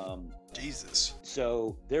 Jesus.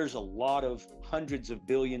 So there's a lot of hundreds of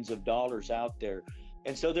billions of dollars out there.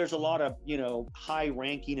 And so there's a lot of,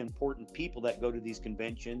 high-ranking, important people that go to these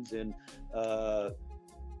conventions, and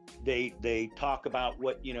they talk about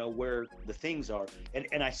what, where the things are.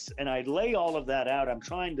 And I lay all of that out. I'm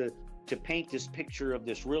trying to paint this picture of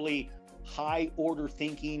this really high-order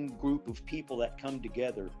thinking group of people that come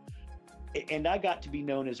together. And I got to be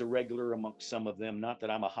known as a regular amongst some of them. Not that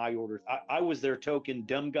I'm a high-order. I was their token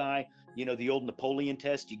dumb guy. The old Napoleon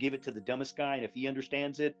test. You give it to the dumbest guy, and if he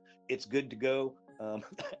understands it, it's good to go.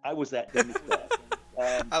 I was that dumbest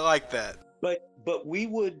guy. I like that. But we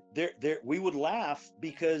would laugh,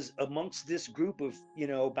 because amongst this group of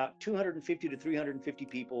about 250 to 350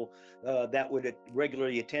 people that would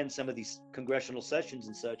regularly attend some of these congressional sessions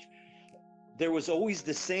and such, there was always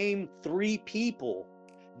the same three people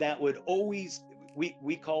that would always,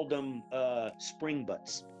 we called them spring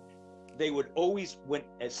butts. They would always,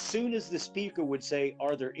 as soon as the speaker would say,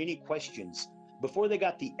 "Are there any questions?" Before they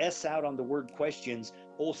got the S out on the word questions,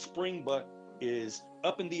 old Springbutt is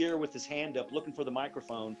up in the air with his hand up looking for the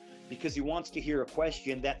microphone, because he wants to hear a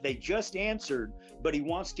question that they just answered, but he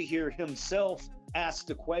wants to hear himself ask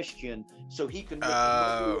the question so he can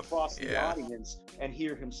look across the audience and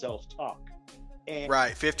hear himself talk. And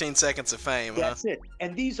right, 15 seconds of fame. That's it.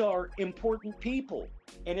 And these are important people.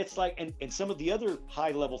 And it's like, and some of the other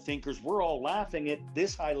high-level thinkers, we're all laughing at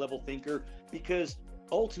this high-level thinker, because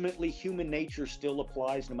ultimately human nature still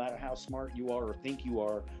applies, no matter how smart you are or think you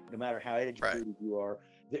are, no matter how educated you are.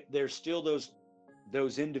 There's still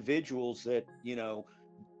those individuals that,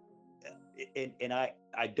 and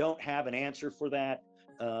I don't have an answer for that.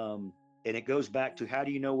 And it goes back to, how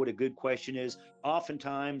do you know what a good question is?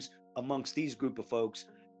 Oftentimes amongst these group of folks,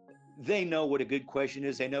 they know what a good question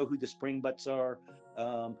is. They know who the springbutts are.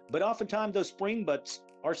 But oftentimes those springbutts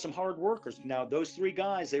are some hard workers. Now, those three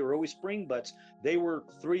guys, they were always springbutts. They were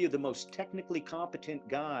three of the most technically competent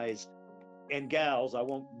guys and gals. I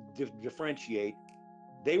won't differentiate.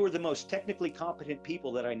 They were the most technically competent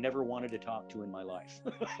people that I never wanted to talk to in my life.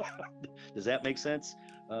 Does that make sense?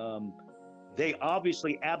 they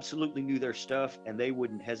obviously absolutely knew their stuff, and they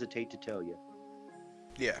wouldn't hesitate to tell you.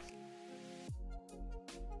 Yeah.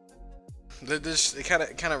 It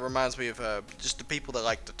kind of reminds me of just the people that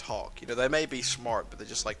like to talk. You know, they may be smart, but they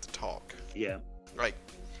just like to talk. Yeah. Like,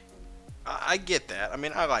 I get that. I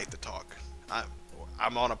mean, I like to talk.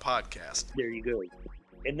 I'm on a podcast. There you go.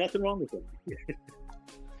 And nothing wrong with it.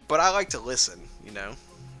 But I like to listen, you know,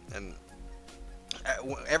 and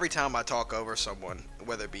every time I talk over someone,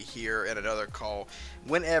 whether it be here in another call,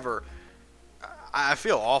 whenever, I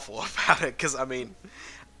feel awful about it, because I mean,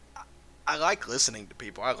 I like listening to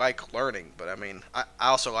people. I like learning, but I mean, I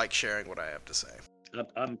also like sharing what I have to say.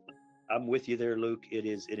 I'm with you there, Luke.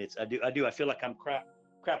 I feel like I'm crap.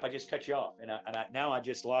 I just cut you off, and now I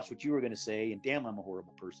just lost what you were going to say, and damn, I'm a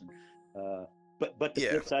horrible person. But the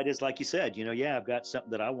flip side is, like you said, you know, yeah, I've got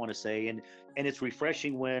something that I want to say, and it's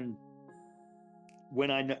refreshing when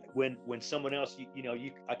someone else,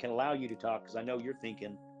 I can allow you to talk, because I know you're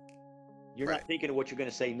thinking. You're Right. not thinking of what you're going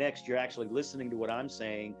to say next. You're actually listening to what I'm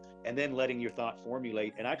saying and then letting your thought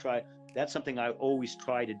formulate. And that's something I always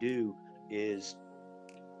try to do, is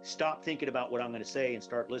stop thinking about what I'm going to say and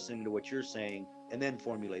start listening to what you're saying and then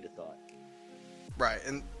formulate a thought. Right,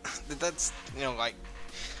 and that's, you know, like,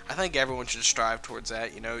 I think everyone should strive towards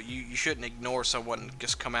that. You know, you shouldn't ignore someone and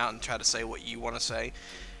just come out and try to say what you want to say.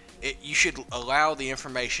 You should allow the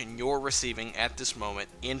information you're receiving at this moment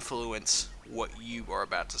influence what you are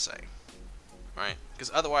about to say. Right? Because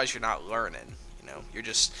otherwise you're not learning. You know,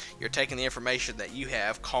 you're taking the information that you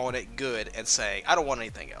have, calling it good, and saying, I don't want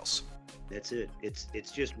anything else. That's it.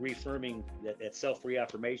 It's just reaffirming that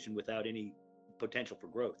self-reaffirmation without any potential for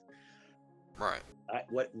growth. Right.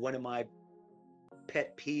 One of my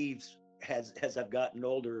pet peeves as I've gotten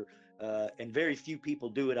older, and very few people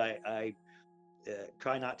do it. I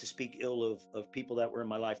try not to speak ill of people that were in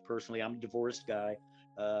my life personally. I'm a divorced guy.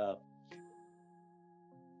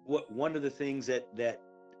 One of the things that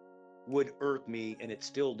would irk me, and it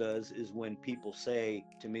still does, is when people say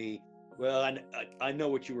to me, well, I know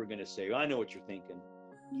what you were going to say. I know what you're thinking.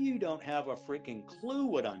 You don't have a freaking clue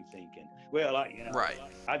what I'm thinking. Well, Right.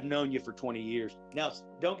 I've known you for 20 years. Now,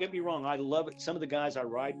 don't get me wrong. I love it. Some of the guys I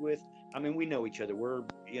ride with, I mean, we know each other.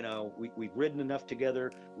 We've ridden enough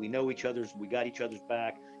together. We know we got each other's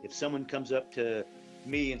back. If someone comes up to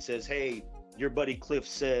me and says, hey, your buddy Cliff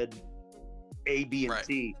said A, B, and Right.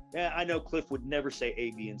 C. Yeah, I know Cliff would never say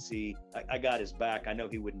A, B, and C. I got his back. I know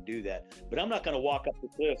he wouldn't do that. But I'm not going to walk up to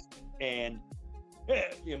Cliff and,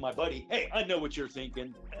 hey, my buddy, hey, I know what you're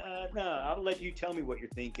thinking. No, I'll let you tell me what you're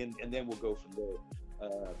thinking, and then we'll go from there.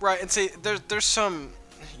 Right, and see, there's some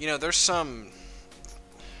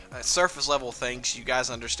surface level things you guys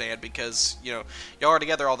understand, because y'all are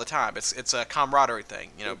together all the time. It's a camaraderie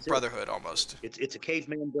thing, That's it. brotherhood almost. It's a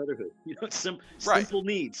caveman brotherhood. It's some Right. simple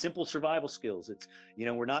needs, simple survival skills. It's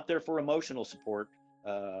we're not there for emotional support.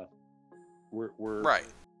 We're Right.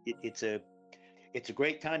 It's a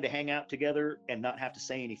great time to hang out together and not have to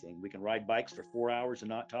say anything. We can ride bikes for 4 hours and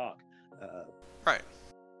not talk. Right.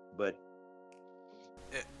 But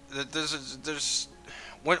There's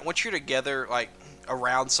once you're together, like,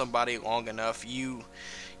 around somebody long enough, you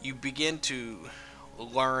begin to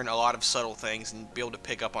learn a lot of subtle things and be able to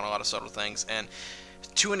pick up on a lot of subtle things, and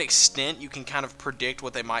to an extent you can kind of predict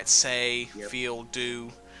what they might say, Yep. feel,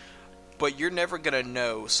 do, but you're never going to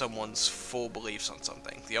know someone's full beliefs on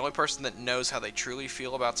something. The only person that knows how they truly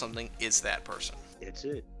feel about something is that person. it's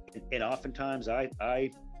it. And oftentimes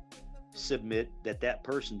I submit that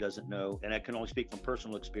person doesn't know, and I can only speak from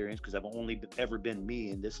personal experience because I've only ever been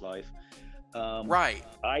me in this life. Right.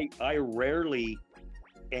 I rarely,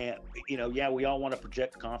 and we all want to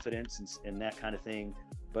project confidence and that kind of thing,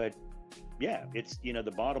 but yeah, it's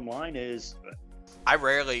the bottom line is I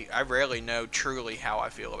rarely know truly how I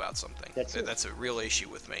feel about something. That's it. That's a real issue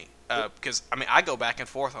with me. Because, I mean, I go back and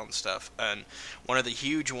forth on stuff, and one of the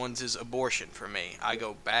huge ones is abortion for me. I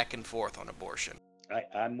go back and forth on abortion.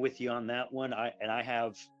 I'm with you on that one. I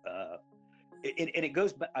have, and it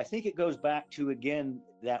goes back. I think it goes back to, again,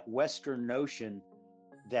 that Western notion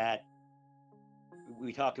that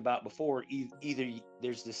we talked about before. Either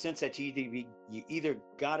there's the sense that you either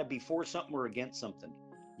got to be for something or against something.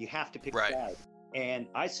 You have to pick Right. a side. And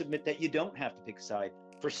I submit that you don't have to pick a side.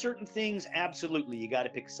 For certain things, absolutely, you got to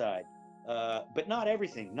pick a side. But not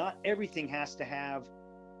everything. Not everything has to have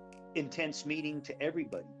intense meaning to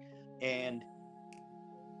everybody. And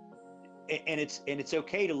it's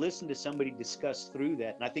okay to listen to somebody discuss through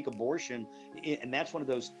that. And I think abortion, and that's one of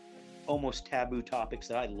those almost taboo topics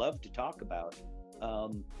that I love to talk about.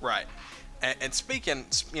 Right. And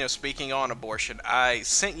speaking on abortion, I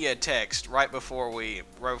sent you a text right before we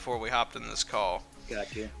hopped in this call.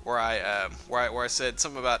 Gotcha. where I said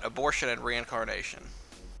something about abortion and reincarnation.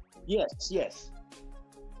 Yes.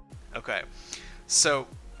 Okay, so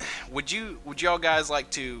would y'all guys like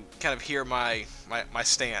to kind of hear my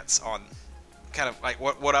stance on kind of like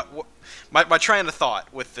what my train of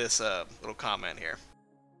thought with this little comment here?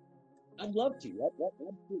 I'd love to.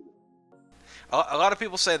 A lot of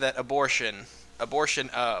people say that abortion,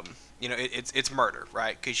 it's murder,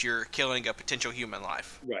 right? Because you're killing a potential human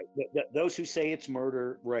life. Right. Those who say it's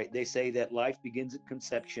murder, right? They say that life begins at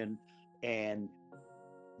conception, and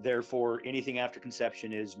therefore anything after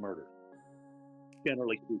conception is murder.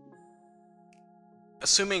 Generally speaking.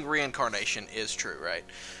 Assuming reincarnation is true, right?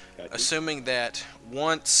 Gotcha. Assuming that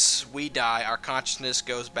once we die, our consciousness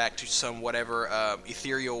goes back to some whatever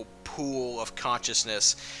ethereal pool of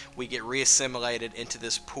consciousness, we get reassimilated into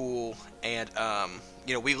this pool, and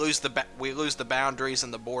we lose the boundaries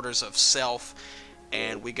and the borders of self,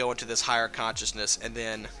 and we go into this higher consciousness, and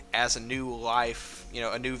then as a new life,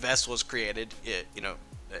 a new vessel is created,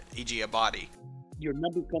 e.g. a body. Your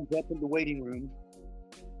number comes up in the waiting room.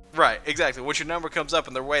 Right, exactly. Once your number comes up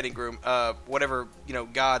in the waiting room, whatever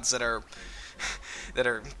gods that are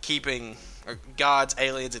keeping, or gods,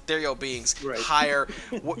 aliens, ethereal beings, right. higher,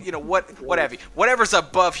 what have you, whatever's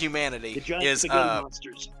above humanity the giant is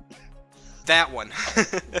monsters. That one.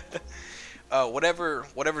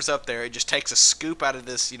 Whatever's up there, it just takes a scoop out of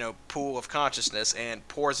this pool of consciousness and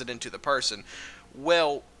pours it into the person.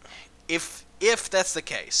 Well, if that's the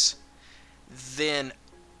case, then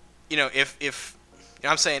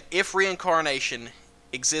I'm saying if reincarnation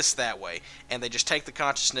exists that way, and they just take the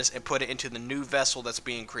consciousness and put it into the new vessel that's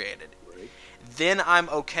being created, right. Then I'm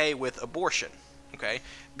okay with abortion, okay?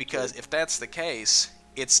 Because if that's the case,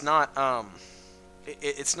 it's not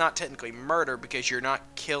technically murder, because you're not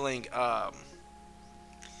killing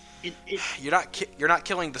you're not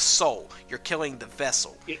killing the soul. You're killing the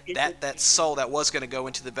vessel. That soul that was going to go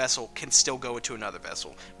into the vessel can still go into another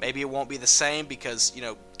vessel. Maybe it won't be the same because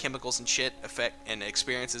chemicals and shit affect, and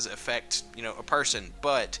experiences affect a person.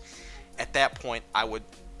 But at that point, I would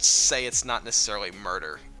say it's not necessarily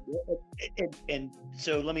murder. And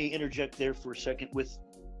so let me interject there for a second with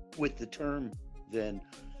the term. Then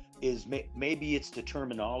is maybe it's the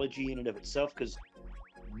terminology in and of itself, because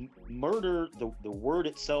murder, the word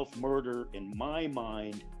itself, murder, in my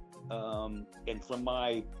mind, and from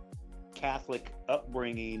my Catholic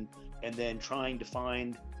upbringing, and then trying to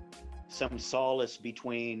find some solace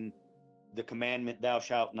between the commandment "thou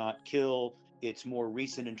shalt not kill," its more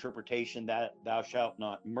recent interpretation that "thou shalt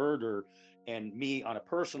not murder," and me on a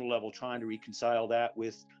personal level trying to reconcile that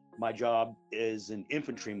with my job as an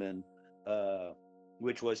infantryman,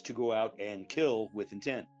 which was to go out and kill with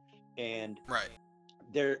intent. And right.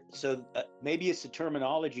 Maybe it's the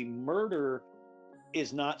terminology. Murder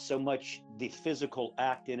is not so much the physical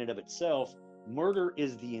act in and of itself. Murder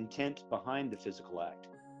is the intent behind the physical act.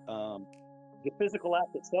 The physical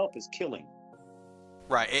act itself is killing.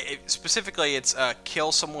 Right. Specifically, it's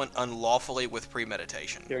kill someone unlawfully with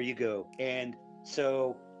premeditation. There you go. And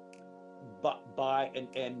so,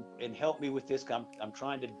 and help me with this. I'm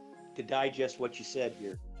trying to digest what you said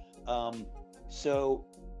here. So.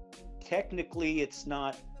 Technically, it's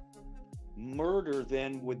not murder.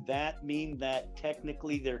 Then would that mean that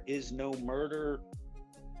technically there is no murder,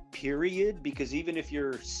 period? Because even if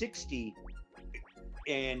you're 60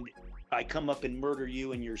 and I come up and murder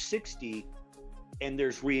you and you're 60 and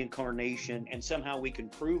there's reincarnation and somehow we can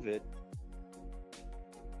prove it,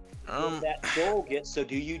 that soul gets, so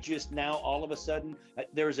do you just now all of a sudden,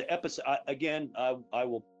 there's an episode, again, I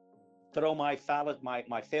will throw my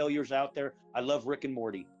failures out there. I love Rick and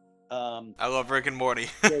Morty. I love Rick and Morty.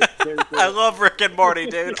 I love Rick and Morty,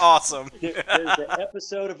 dude. Awesome. There's an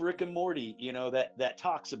episode of Rick and Morty, that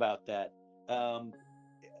talks about that.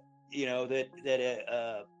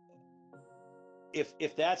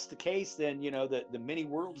 If that's the case, then the many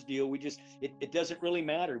worlds deal. It doesn't really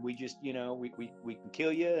matter. We just we can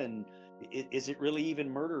kill you, and is it really even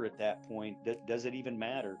murder at that point? Does it even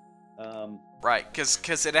matter? Right,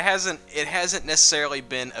 because it hasn't necessarily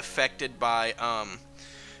been affected by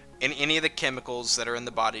in any of the chemicals that are in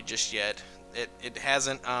the body just yet. It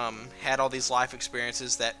hasn't had all these life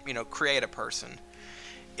experiences that create a person.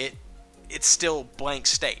 It's still blank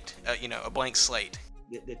state, a blank slate.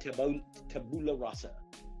 The tabula rasa.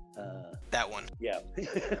 That one. Yeah,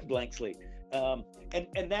 blank slate.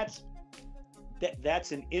 And that's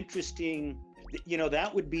an interesting.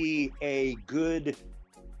 That would be a good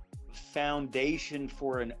foundation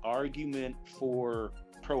for an argument for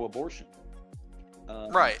pro-abortion.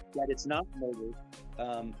 Right. That it's not murder.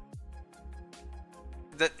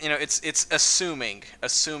 That it's assuming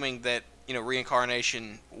that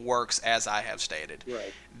reincarnation works as I have stated,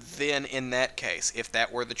 Right. then in that case, if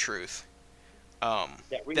that were the truth,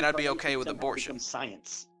 then I'd be okay with abortion. Becomes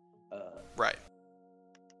science. Right.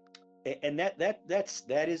 And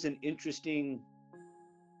that is an interesting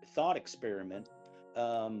thought experiment.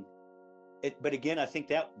 But again, I think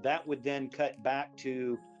that would then cut back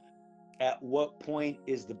to, at what point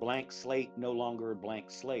is the blank slate no longer a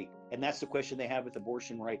blank slate? And that's the question they have with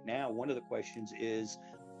abortion right now. One of the questions is,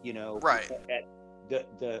 Right.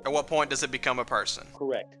 At what point does it become a person?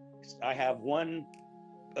 Correct. I have one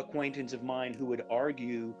acquaintance of mine who would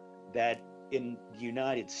argue that in the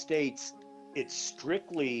United States, it's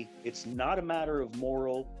not a matter of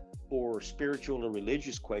moral or spiritual or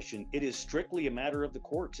religious question. It is strictly a matter of the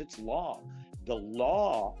courts. It's law. The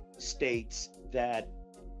law states that,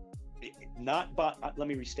 let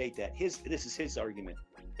me restate that. This is his argument.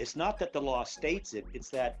 It's not that the law states it, it's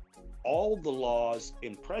that all the laws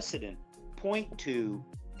in precedent point to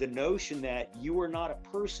the notion that you are not a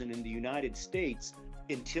person in the United States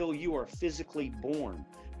until you are physically born.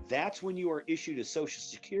 That's when you are issued a social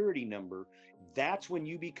security number. That's when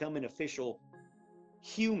you become an official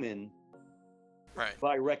human, right,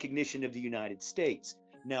 by recognition of the United States.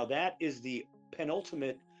 Now that is the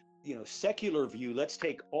penultimate, secular view. Let's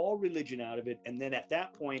take all religion out of it. And then at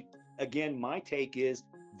that point, again, my take is,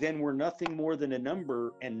 then we're nothing more than a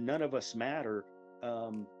number and none of us matter.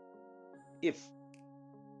 If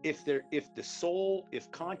the soul, if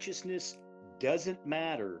consciousness doesn't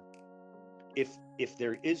matter, if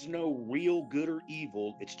there is no real good or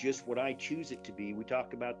evil, it's just what I choose it to be. We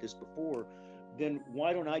talked about this before. Then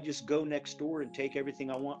why don't I just go next door and take everything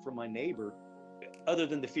I want from my neighbor, other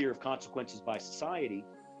than the fear of consequences by society,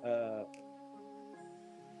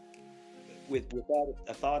 without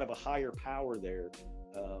a thought of a higher power there?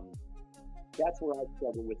 That's where I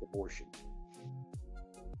struggle with abortion.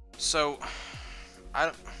 So,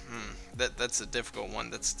 that's a difficult one.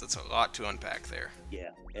 That's a lot to unpack there. Yeah,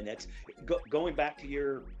 and that's going back to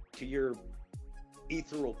your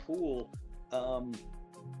ethereal pool.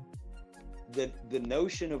 The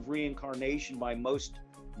notion of reincarnation by most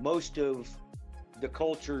of the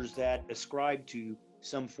cultures that ascribe to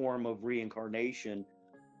some form of reincarnation,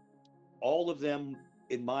 all of them,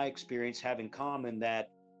 in my experience, have in common that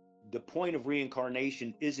the point of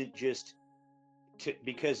reincarnation isn't just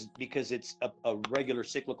because it's a regular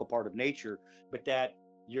cyclical part of nature, but that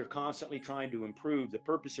you're constantly trying to improve. The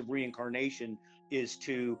purpose of reincarnation is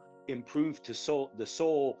to improve the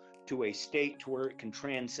soul to a state to where it can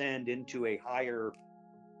transcend into a higher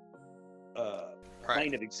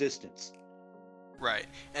plane of existence. Right.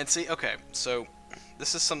 And see, okay, so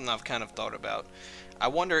this is something I've kind of thought about. I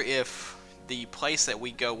wonder if the place that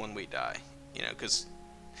we go when we die, because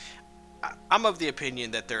I'm of the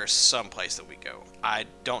opinion that there is some place that we go. I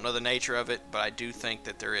don't know the nature of it, but I do think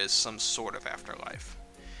that there is some sort of afterlife.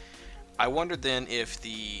 I wonder then if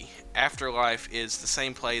the afterlife is the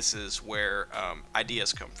same places where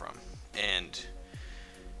ideas come from, and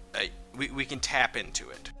we can tap into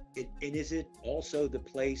it. And is it also the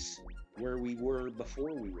place where we were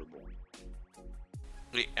before we were born?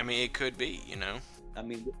 I mean, it could be, I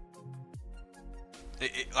mean,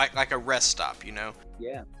 like a rest stop,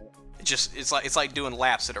 Yeah. It's like doing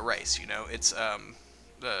laps at a race, It's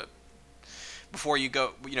before you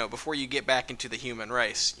go, before you get back into the human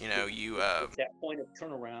race, you it's that point of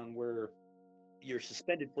turnaround where you're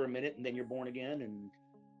suspended for a minute and then you're born again, and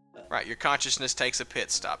right, your consciousness takes a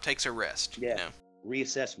pit stop, takes a rest. Yeah.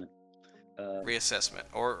 Reassessment. Reassessment,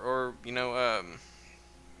 or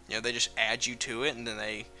they just add you to it, and then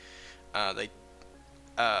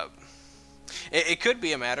it could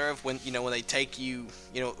be a matter of when they take you,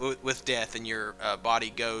 with death, and your body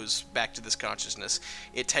goes back to this consciousness.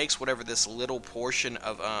 It takes whatever this little portion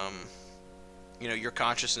of your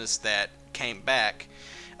consciousness that came back,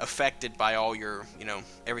 affected by all your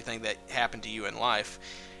everything that happened to you in life,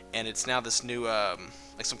 and it's now this new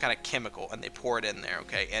like some kind of chemical, and they pour it in there.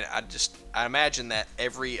 Okay, and I imagine that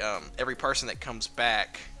every person that comes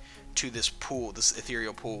back to this pool, this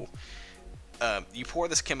ethereal pool, you pour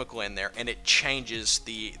this chemical in there, and it changes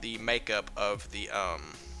the makeup of the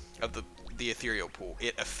ethereal pool.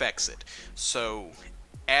 It affects it. So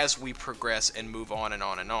as we progress and move on and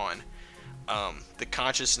on and on, the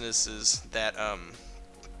consciousnesses that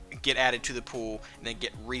get added to the pool and then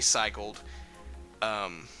get recycled,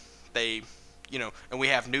 they, and we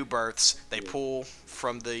have new births. They pull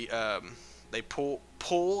from the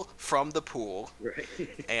pull from the pool, right.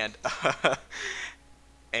 and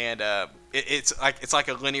it's like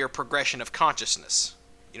a linear progression of consciousness.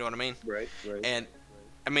 You know what I mean? Right. And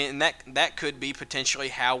I mean, and that could be potentially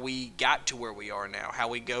how we got to where we are now, how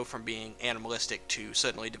we go from being animalistic to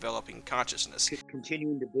suddenly developing consciousness.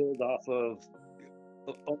 Continuing to build off of,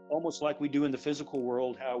 almost like we do in the physical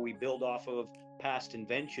world, how we build off of past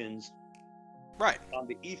inventions. Right. On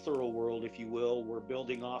the ethereal world, if you will, we're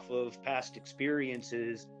building off of past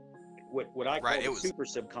experiences, what I call the super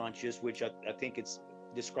subconscious, which I think it's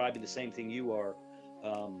describing the same thing you are.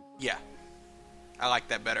 Yeah, I like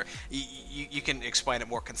that better. You can explain it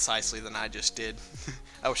more concisely than I just did.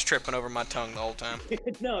 I was tripping over my tongue the whole time.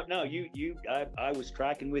 No, I was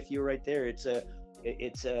tracking with you right there.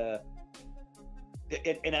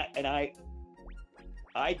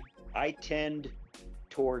 I tend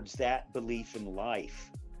towards that belief in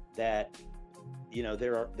life, that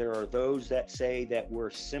there are those that say that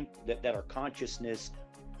that our consciousness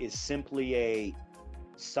is simply a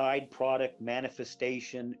side product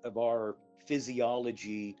manifestation of our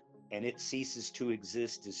physiology, and it ceases to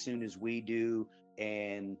exist as soon as we do,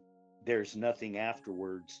 and there's nothing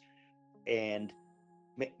afterwards. And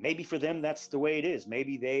maybe for them that's the way it is.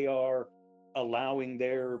 Maybe they are allowing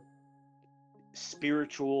their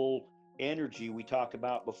spiritual energy we talked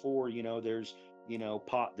about before. There's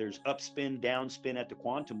there's upspin, downspin at the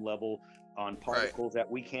quantum level on particles that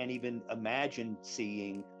we can't even imagine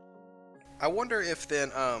seeing. I wonder if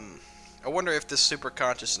this super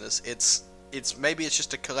consciousness, maybe it's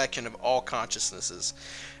just a collection of all consciousnesses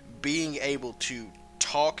being able to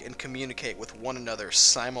talk and communicate with one another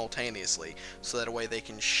simultaneously, so that a way they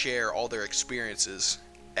can share all their experiences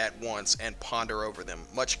at once and ponder over them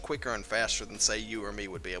much quicker and faster than, say, you or me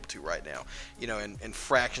would be able to right now. In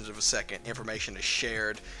fractions of a second, information is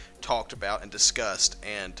shared, talked about, and discussed.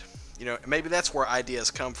 And maybe that's where ideas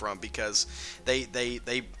come from, because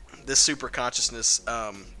this super consciousness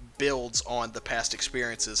builds on the past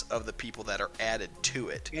experiences of the people that are added to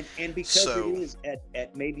it. And because it is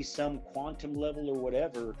at maybe some quantum level or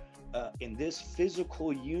whatever, in this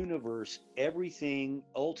physical universe, everything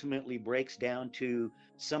ultimately breaks down to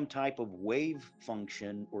some type of wave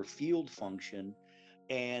function or field function.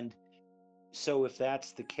 And so if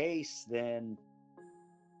that's the case, then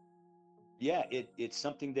yeah, it's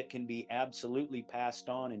something that can be absolutely passed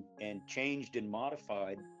on and changed and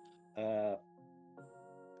modified,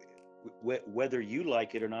 whether you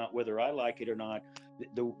like it or not, whether I like it or not.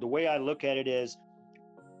 The way I look at it is,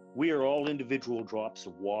 we are all individual drops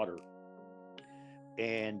of water,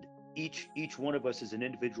 and each one of us is an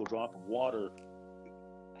individual drop of water,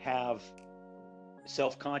 have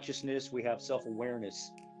self-consciousness, we have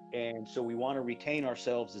self-awareness, and so we want to retain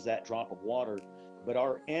ourselves as that drop of water. But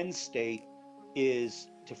our end state is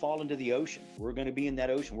to fall into the ocean. We're going to be in that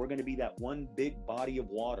ocean. We're going to be that one big body of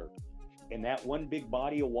water, and that one big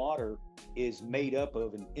body of water is made up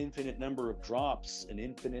of an infinite number of drops, an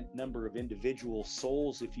infinite number of individual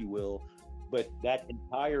souls, if you will. But that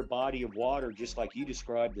entire body of water, just like you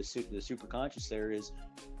described, the superconscious there, is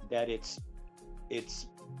that it's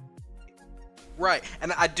right.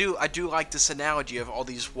 And I do like this analogy of all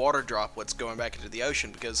these water droplets going back into the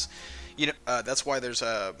ocean, because that's why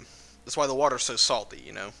the water's so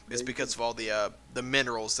salty. It's because of all the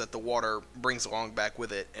minerals that the water brings along back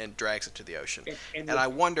with it and drags it to the ocean. And I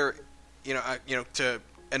wonder, to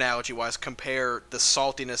analogy wise, compare the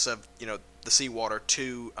saltiness of the seawater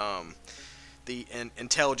to the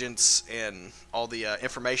intelligence and all the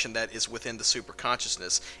information that is within the super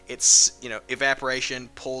consciousness. It's evaporation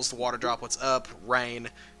pulls the water droplets up, rain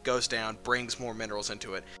goes down, brings more minerals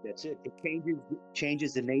into it. That's it. It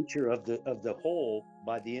changes the nature of the whole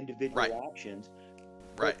by the individual actions.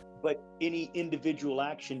 Right. But any individual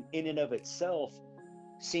action in and of itself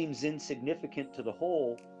seems insignificant to the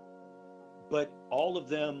whole, but all of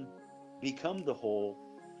them become the whole.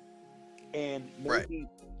 And maybe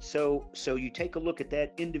so you take a look at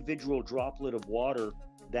that individual droplet of water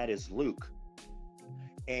that is Luke,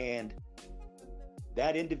 and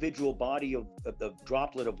that individual body of the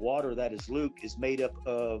droplet of water that is Luke is made up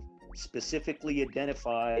of specifically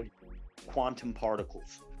identified quantum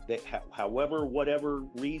particles that, however, whatever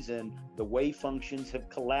reason, the wave functions have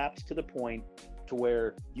collapsed to the point to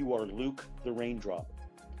where you are Luke the raindrop.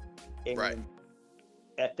 And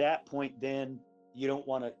at that point, then you don't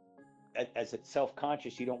want to, as it's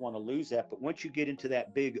self-conscious, you don't want to lose that. But once you get into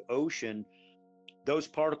that big ocean, those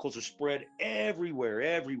particles are spread everywhere.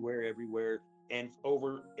 And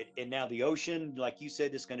now the ocean, like you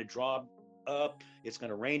said, is going to drop up, it's going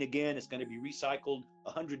to rain again, it's going to be recycled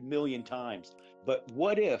 100 million times. But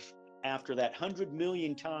what if after that 100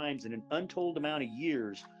 million times in an untold amount of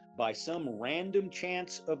years, by some random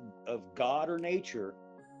chance of God or nature,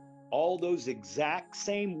 all those exact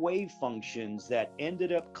same wave functions that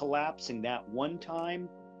ended up collapsing that one time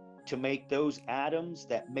to make those atoms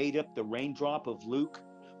that made up the raindrop of Luke,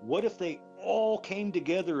 what if they all came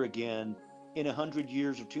together again in 100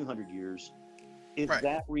 years or 200 years? Is Right.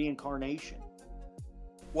 that reincarnation?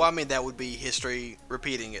 Well, I mean, that would be history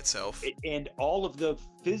repeating itself. And all of the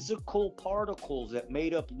physical particles that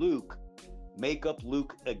made up Luke make up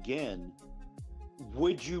Luke again.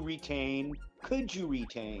 Would you retain, could you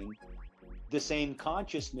retain the same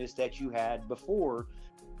consciousness that you had before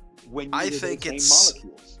when you I were think the it's- same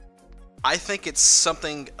molecules? I think it's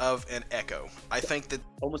something of an echo. I think that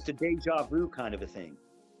Almost a deja vu kind of a thing.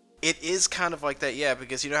 it is kind of like that, yeah,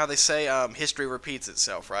 because you know how they say history repeats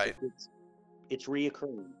itself, right? It's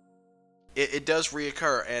reoccurring. It does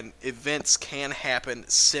reoccur, and events can happen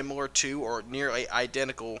similar to or nearly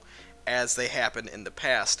identical as they happened in the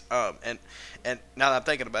past. And now that I'm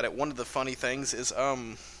thinking about it, one of the funny things is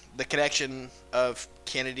the connection of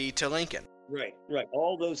Kennedy to Lincoln. Right.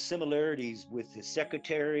 All those similarities with the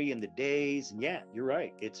secretary and the days. And yeah, you're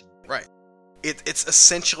right. It's Right. It's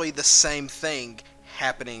essentially the same thing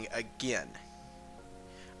happening again.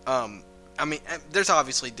 I mean, there's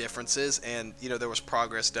obviously differences, and you know there was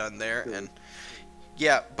progress done there, Sure. and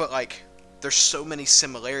yeah, but like there's so many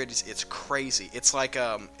similarities, it's crazy. It's like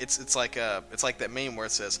it's like that meme where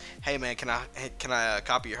it says, "Hey man, can I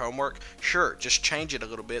copy your homework?" Sure, just change it a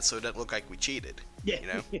little bit so it doesn't look like we cheated. yeah, You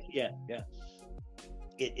know? yeah.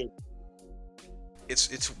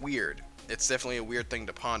 It's weird. It's definitely a weird thing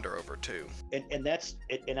to ponder over too. And that's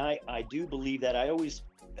and I do believe that.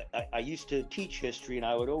 I used to teach history, and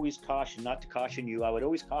I would always caution, not to caution you, I would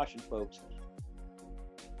always caution folks,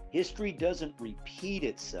 history doesn't repeat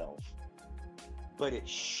itself, but it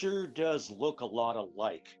sure does look a lot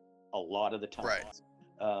alike a lot of the time.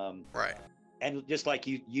 Right. Right. And just like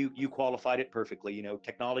you qualified it perfectly, you know,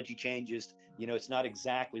 technology changes, you know, it's not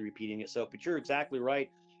exactly repeating itself, but you're exactly right.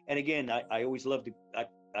 And again, I always love to,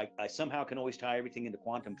 I somehow can always tie everything into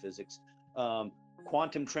quantum physics.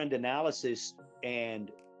 Quantum trend analysis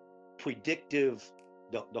and predictive,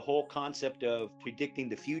 the whole concept of predicting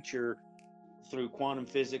the future through quantum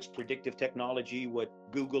physics, predictive technology, what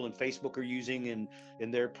Google and Facebook are using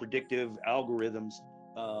in their predictive algorithms.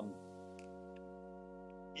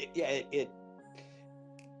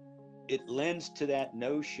 It lends to that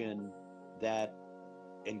notion that,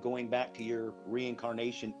 and going back to your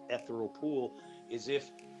reincarnation ethereal pool, is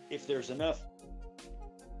if there's enough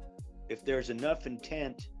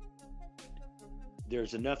intent,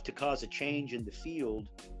 there's enough to cause a change in the field,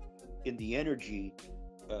 in the energy,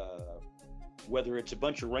 whether it's a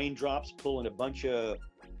bunch of raindrops pulling a bunch of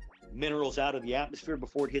minerals out of the atmosphere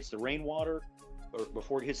before it hits the rainwater or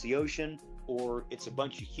before it hits the ocean, or it's a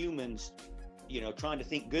bunch of humans, you know, trying to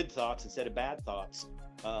think good thoughts instead of bad thoughts.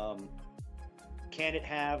 Can it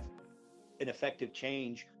have an effective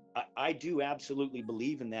change? I do absolutely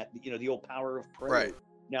believe in that, you know, the old power of prayer. Right.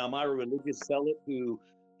 Now, am I a religious zealot who,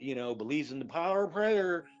 you know, believes in the power of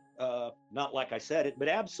prayer? Not like I said it, but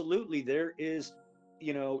absolutely there is,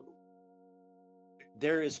 you know,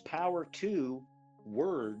 there is power to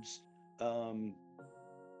words. And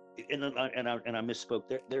I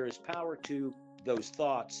misspoke. There is power to those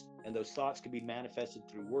thoughts, and those thoughts can be manifested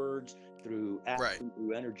through words, through action, Right.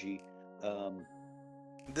 through energy.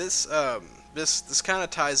 This kind of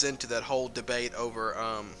ties into that whole debate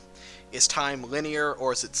over is time linear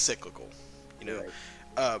or is it cyclical? You know,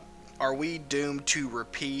 Right. Are we doomed to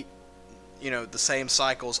repeat, you know, the same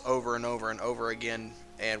cycles over and over and over again,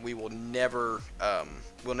 and we will never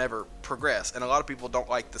progress? And a lot of people don't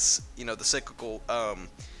like this, you know, the cyclical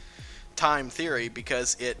time theory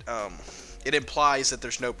because it implies that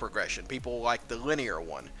there's no progression. People like the linear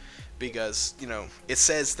one because, you know, it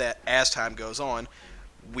says that as time goes on,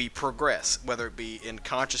 we progress, whether it be in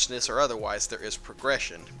consciousness or otherwise. There is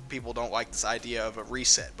progression. People don't like this idea of a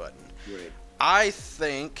reset button. Right. I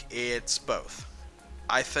think it's both.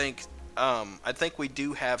 I think we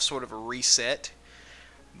do have sort of a reset,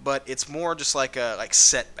 but it's more just like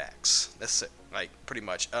setbacks. That's it, like pretty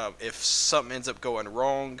much. If something ends up going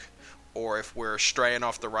wrong, or if we're straying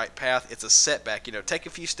off the right path, it's a setback. You know, take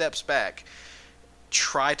a few steps back,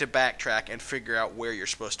 try to backtrack and figure out where you're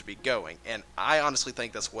supposed to be going. And I honestly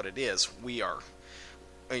think that's what it is. We are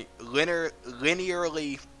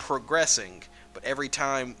linearly progressing, but every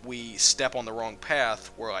time we step on the wrong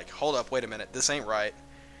path, we're like, hold up, wait a minute, this ain't right.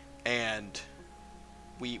 And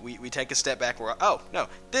we take a step back, we're like, oh, no,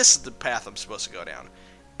 this is the path I'm supposed to go down.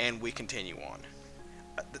 And we continue on.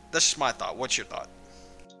 That's just my thought. What's your thought?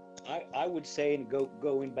 I would say, and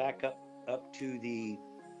going back up to the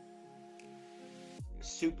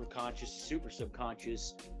super conscious, super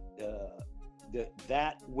subconscious,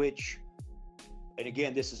 that which, and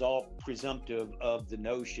again, this is all presumptive of the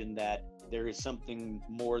notion that there is something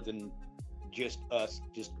more than just us,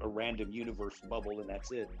 just a random universe bubble, and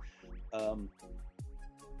that's it. Um,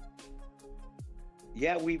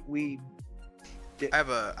 yeah, we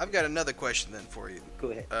I've got another question then for you.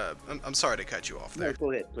 go ahead. I'm sorry to cut you off No, there.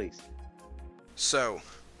 go ahead, please. So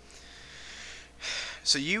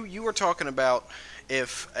you were talking about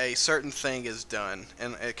if a certain thing is done,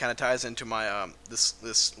 and it kind of ties into my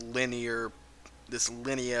this linear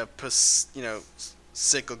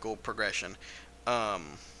cyclical progression. Um,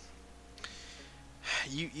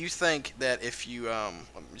 you think that if you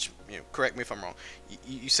correct me if I'm wrong.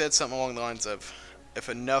 You said something along the lines of if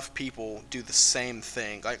enough people do the same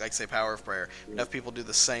thing, like say power of prayer, enough people do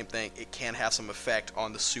the same thing, it can have some effect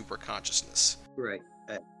on the super consciousness. Right.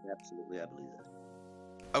 Absolutely, I believe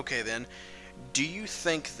that. Okay, then, do you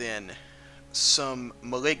think then some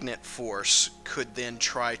malignant force could then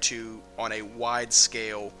try to, on a wide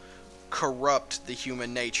scale, corrupt the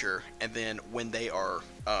human nature, and then when they are,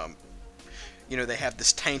 they have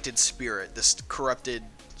this tainted spirit, this corrupted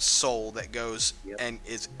soul that goes Yep. and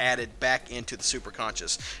is added back into the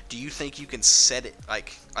superconscious? Do you think you can set it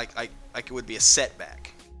like it would be a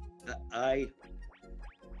setback? I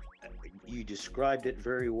You described it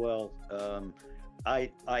very well.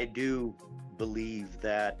 I do believe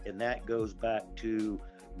that, and that goes back to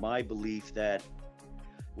my belief that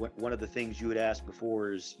one of the things you had asked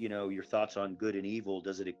before is, your thoughts on good and evil.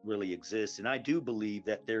 Does it really exist? And I do believe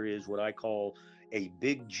that there is what I call a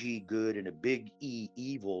big G good and a big E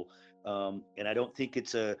evil. And I don't think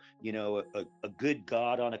it's a good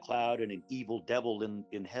God on a cloud and an evil devil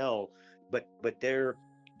in hell, but there,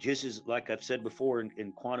 just as like I've said before,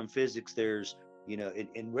 in quantum physics, there's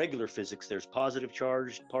in regular physics, there's positive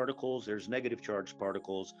charged particles, there's negative charged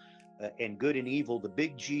particles, and good and evil. The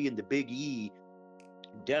big G and the big E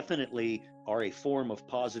definitely are a form of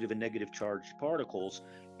positive and negative charged particles,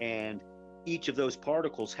 and each of those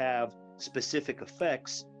particles have specific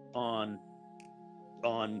effects on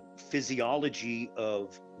physiology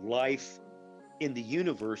of life in the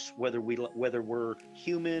universe, whether we're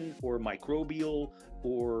human or microbial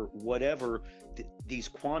or whatever. These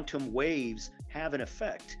quantum waves have an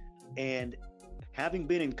effect. And having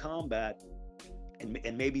been in combat,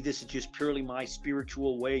 and maybe this is just purely my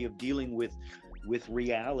spiritual way of dealing with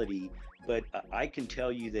reality, but I can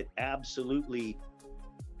tell you that absolutely,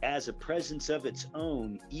 as a presence of its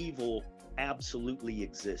own, evil absolutely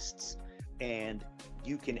exists, and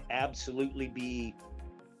you can absolutely be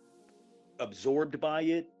absorbed by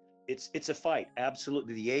it. It's a fight.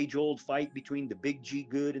 Absolutely. The age-old fight between the big G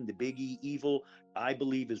good and the big E evil, I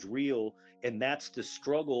believe, is real. And that's the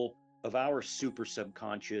struggle of our super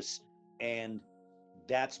subconscious. And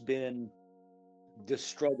that's been the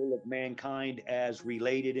struggle of mankind as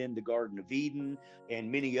related in the Garden of Eden and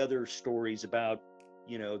many other stories about,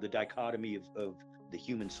 the dichotomy of the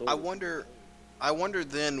human soul. I wonder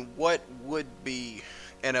then what would be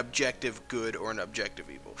an objective good or an objective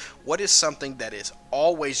evil. What is something that is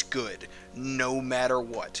always good no matter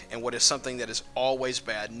what, and what is something that is always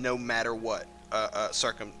bad no matter what,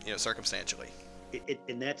 circumstantially?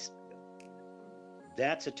 And that's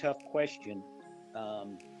a tough question.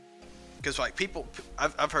 Because like people,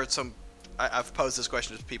 I've heard some. I've posed this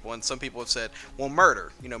question to people, and some people have said, "Well,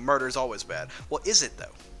 murder. Murder is always bad." Well, is it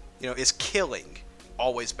though? Is killing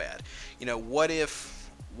always bad?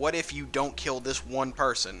 What if you don't kill this one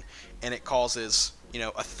person and it causes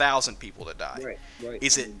 1,000 people to die? Right.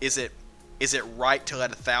 Is it right to let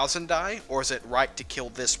 1,000 die, or is it right to kill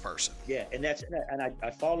this person? Yeah, and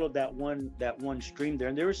I followed that one stream there,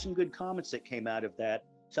 and there were some good comments that came out of that.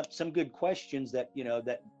 Some good questions that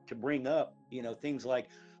that to bring up. Things like,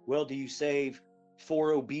 well, do you save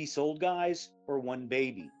 4 obese old guys or 1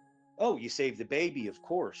 baby? Oh, you save the baby, of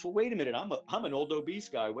course. Well, wait a minute, I'm an old obese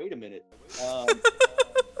guy. Wait a minute.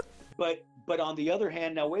 But on the other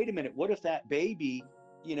hand, now wait a minute. What if that baby,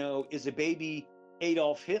 is a baby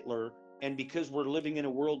Adolf Hitler? And because we're living in a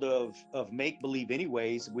world of make believe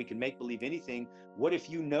anyways, we can make believe anything. What if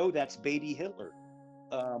that's baby Hitler?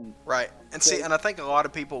 Right. And see, and I think a lot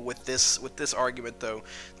of people with this argument though,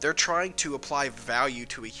 they're trying to apply value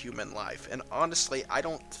to a human life. And honestly, I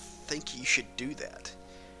don't think you should do that.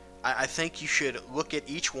 I think you should look at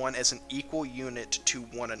each one as an equal unit to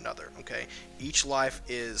one another, okay? Each life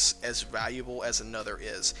is as valuable as another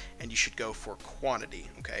is, and you should go for quantity,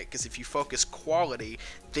 okay? Because if you focus quality,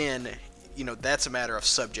 then, that's a matter of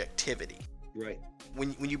subjectivity. Right.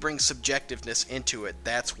 When you bring subjectiveness into it,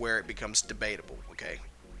 that's where it becomes debatable, okay?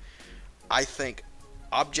 I think,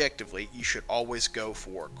 objectively, you should always go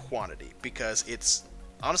for quantity, because it's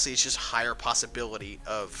honestly, it's just higher possibility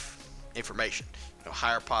of information.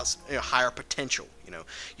 Higher potential.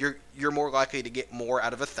 You're more likely to get more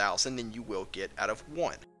out of 1,000 than you will get out of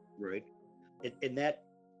one. Right. And that,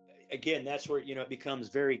 again, that's where, it becomes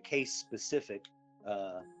very case specific.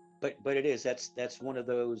 But it is, that's one of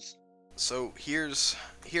those. So here's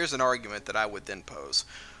an argument that I would then pose.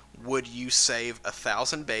 Would you save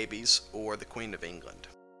 1,000 babies or the Queen of England?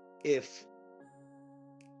 If,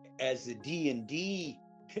 as the D&D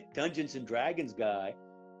Dungeons and Dragons guy,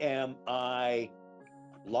 am I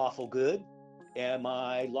lawful good? Am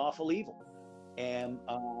I lawful evil? Am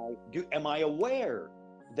I aware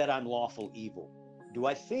that I'm lawful evil? Do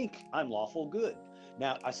I think I'm lawful good?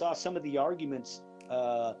 Now, I saw some of the arguments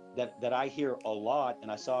that I hear a lot,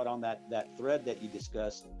 and I saw it on that thread that you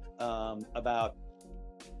discussed, about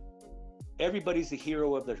everybody's the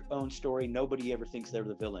hero of their own story. Nobody ever thinks they're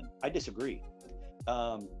the villain. I disagree.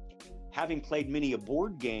 Having played many a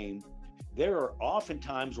board game, there are often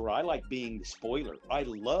times where I like being the spoiler. I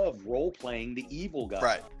love role-playing the evil guy.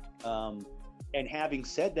 Right. And having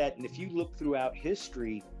said that, and if you look throughout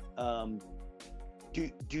history, do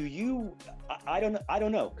you? I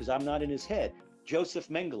don't know, because I'm not in his head. Joseph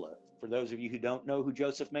Mengele. For those of you who don't know who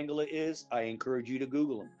Joseph Mengele is, I encourage you to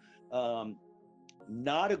Google him.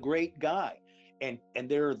 Not a great guy, and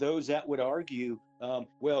there are those that would argue,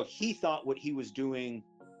 well, he thought what he was doing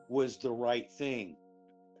was the right thing.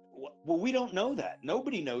 Well, we don't know that.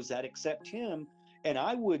 Nobody knows that except him. And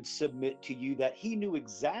I would submit to you that he knew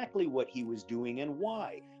exactly what he was doing and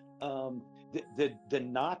why. The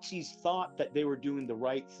Nazis thought that they were doing the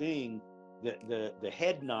right thing, the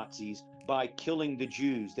head Nazis, by killing the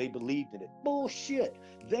Jews. They believed in it. Bullshit.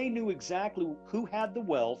 They knew exactly who had the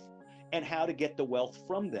wealth and how to get the wealth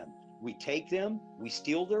from them. We take them, we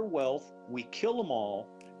steal their wealth, we kill them all,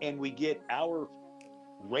 and we get our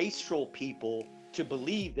racial people to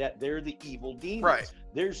believe that they're the evil demons. Right.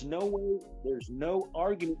 There's no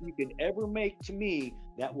argument you can ever make to me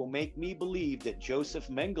that will make me believe that Joseph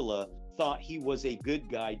Mengele thought he was a good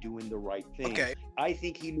guy doing the right thing. Okay. I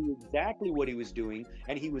think he knew exactly what he was doing,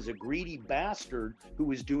 and he was a greedy bastard who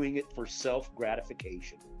was doing it for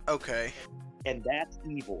self-gratification. Okay. And that's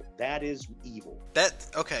evil. That is evil.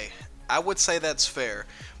 Okay. I would say that's fair,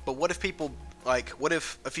 but what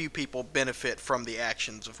if a few people benefit from the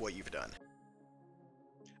actions of what you've done?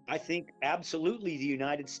 I think absolutely the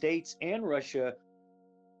United States and Russia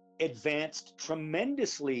advanced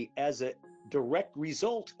tremendously as a direct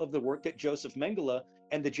result of the work that Joseph Mengele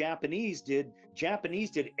and the Japanese did.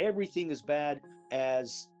 Japanese did everything as bad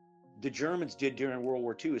as the Germans did during World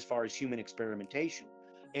War II as far as human experimentation.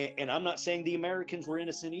 And I'm not saying the Americans were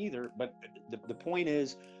innocent either, but the point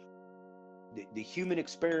is the human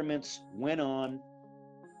experiments went on.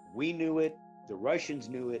 We knew it. The Russians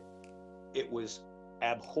knew it. It was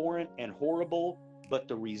abhorrent and horrible, but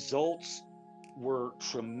the results were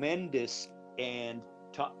tremendous. And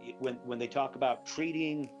when they talk about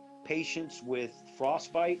treating patients with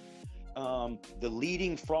frostbite, the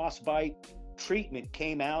leading frostbite treatment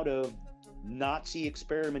came out of Nazi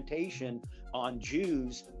experimentation on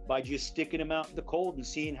Jews by just sticking them out in the cold and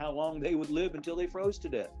seeing how long they would live until they froze to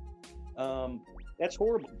death. That's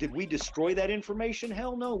horrible. Did we destroy that information?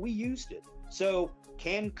 Hell no, we used it. So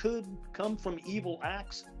could come from evil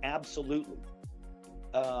acts? Absolutely.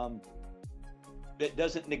 That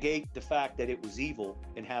doesn't negate the fact that it was evil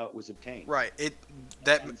and how it was obtained. Right. And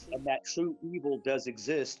that true evil does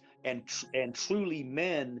exist, and truly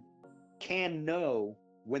men can know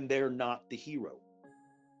when they're not the hero.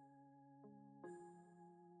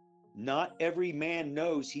 Not every man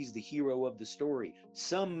knows he's the hero of the story.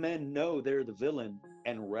 Some men know they're the villain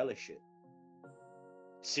and relish it.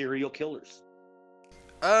 Serial killers.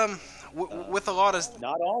 With a lot of...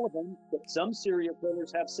 Not all of them, but some serial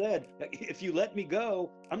killers have said, if you let me go,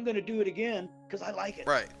 I'm going to do it again because I like it.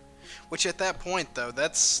 Right. Which at that point, though,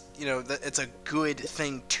 that's, it's a good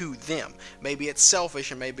thing to them. Maybe it's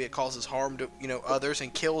selfish and maybe it causes harm to, others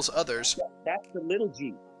and kills others. That's the little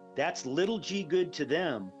g. That's little g good to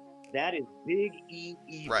them. That is big E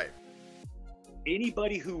evil. Right.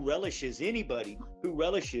 Anybody who relishes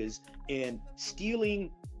in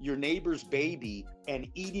stealing your neighbor's baby and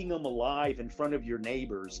eating them alive in front of your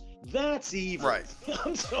neighbors, that's evil. Right.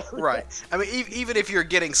 I'm sorry. Right. I mean, even if you're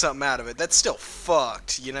getting something out of it, that's still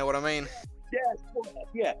fucked. You know what I mean?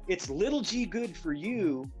 Yeah. It's little g good for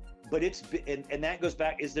you, but and that goes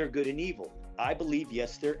back, is there good and evil? I believe,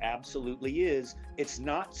 yes, there absolutely is. It's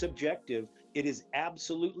not subjective. It is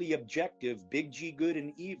absolutely objective, big G good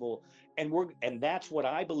and evil. And that's what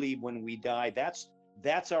I believe when we die.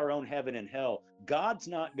 That's our own heaven and hell. God's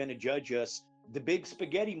not going to judge us. The big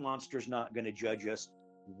spaghetti monster's not going to judge us.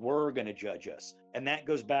 were going to judge us. And that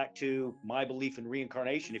goes back to my belief in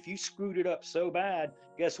reincarnation. If you screwed it up so bad,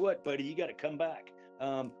 guess what, buddy? You got to come back.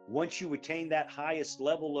 Once you attain that highest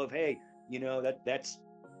level of, hey, you know, that's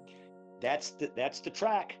the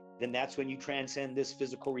track, then that's when you transcend this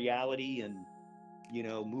physical reality and, you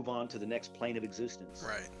know, move on to the next plane of existence.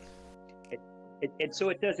 Right. And so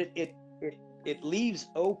it leaves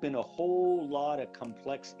open a whole lot of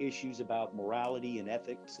complex issues about morality and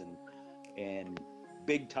ethics and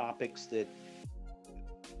big topics that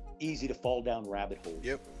easy to fall down rabbit holes.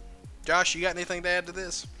 Yep. Josh, you got anything to add to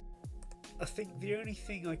this? I think the only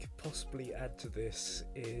thing I could possibly add to this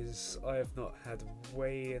is I have not had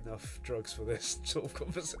way enough drugs for this sort of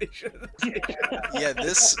conversation. Yeah,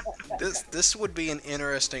 this would be an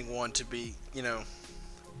interesting one to be, you know,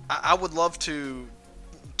 I would love to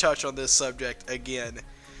touch on this subject again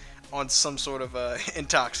on some sort of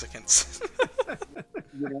intoxicants.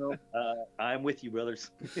 You know, I'm with you, brothers.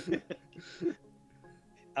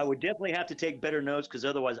 I would definitely have to take better notes because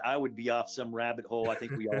otherwise I would be off some rabbit hole. I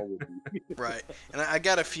think we all would be. Right. And I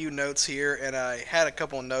got a few notes here, and I had a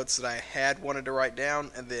couple of notes that I had wanted to write down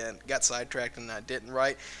and then got sidetracked and I didn't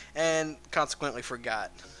write and consequently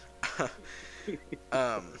forgot.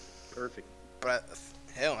 Perfect. But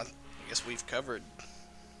hell, I guess we've covered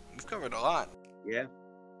a lot. Yeah.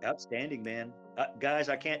 Outstanding, man. Guys,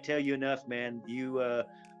 I can't tell you enough, man. You,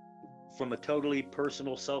 from a totally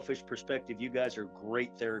personal, selfish perspective, you guys are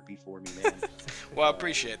great therapy for me, man. Well, I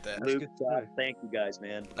appreciate that. Luke, thank you guys,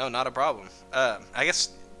 man. No, not a problem. I guess,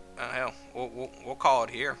 hell, we'll call it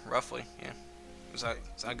here, roughly. Yeah. Is that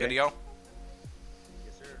good to y'all?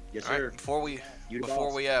 Yes, sir. Yes, All sir. right,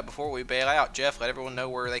 before we bail out, Jeff, let everyone know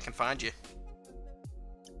where they can find you.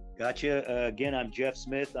 Gotcha. Again, I'm Jeff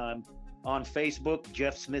Smith. I'm on Facebook,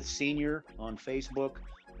 Jeff Smith Sr. on Facebook.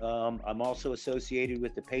 I'm also associated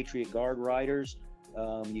with the Patriot Guard Riders.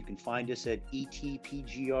 You can find us at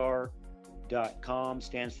etpgr.com,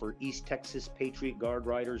 stands for East Texas Patriot Guard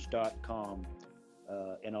Riders.com.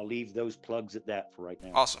 And I'll leave those plugs at that for right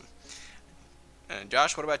now. Awesome. And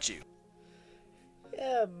Josh, what about you?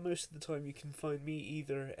 Yeah, most of the time you can find me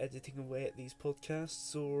either editing away at these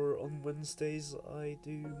podcasts or on Wednesdays I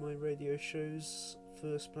do my radio shows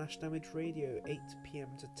for Splash Damage Radio, 8 p.m.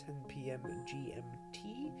 to 10 p.m.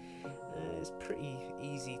 GMT. It's pretty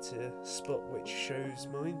easy to spot which show's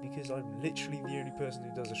mine because I'm literally the only person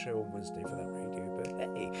who does a show on Wednesday for that radio, but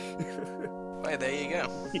hey. Hey, there you go.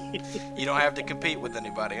 You don't have to compete with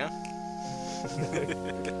anybody, huh?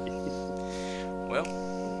 Well,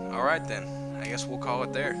 alright then. I guess we'll call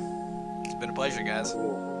it there. It's been a pleasure, guys.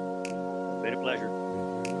 Been a pleasure.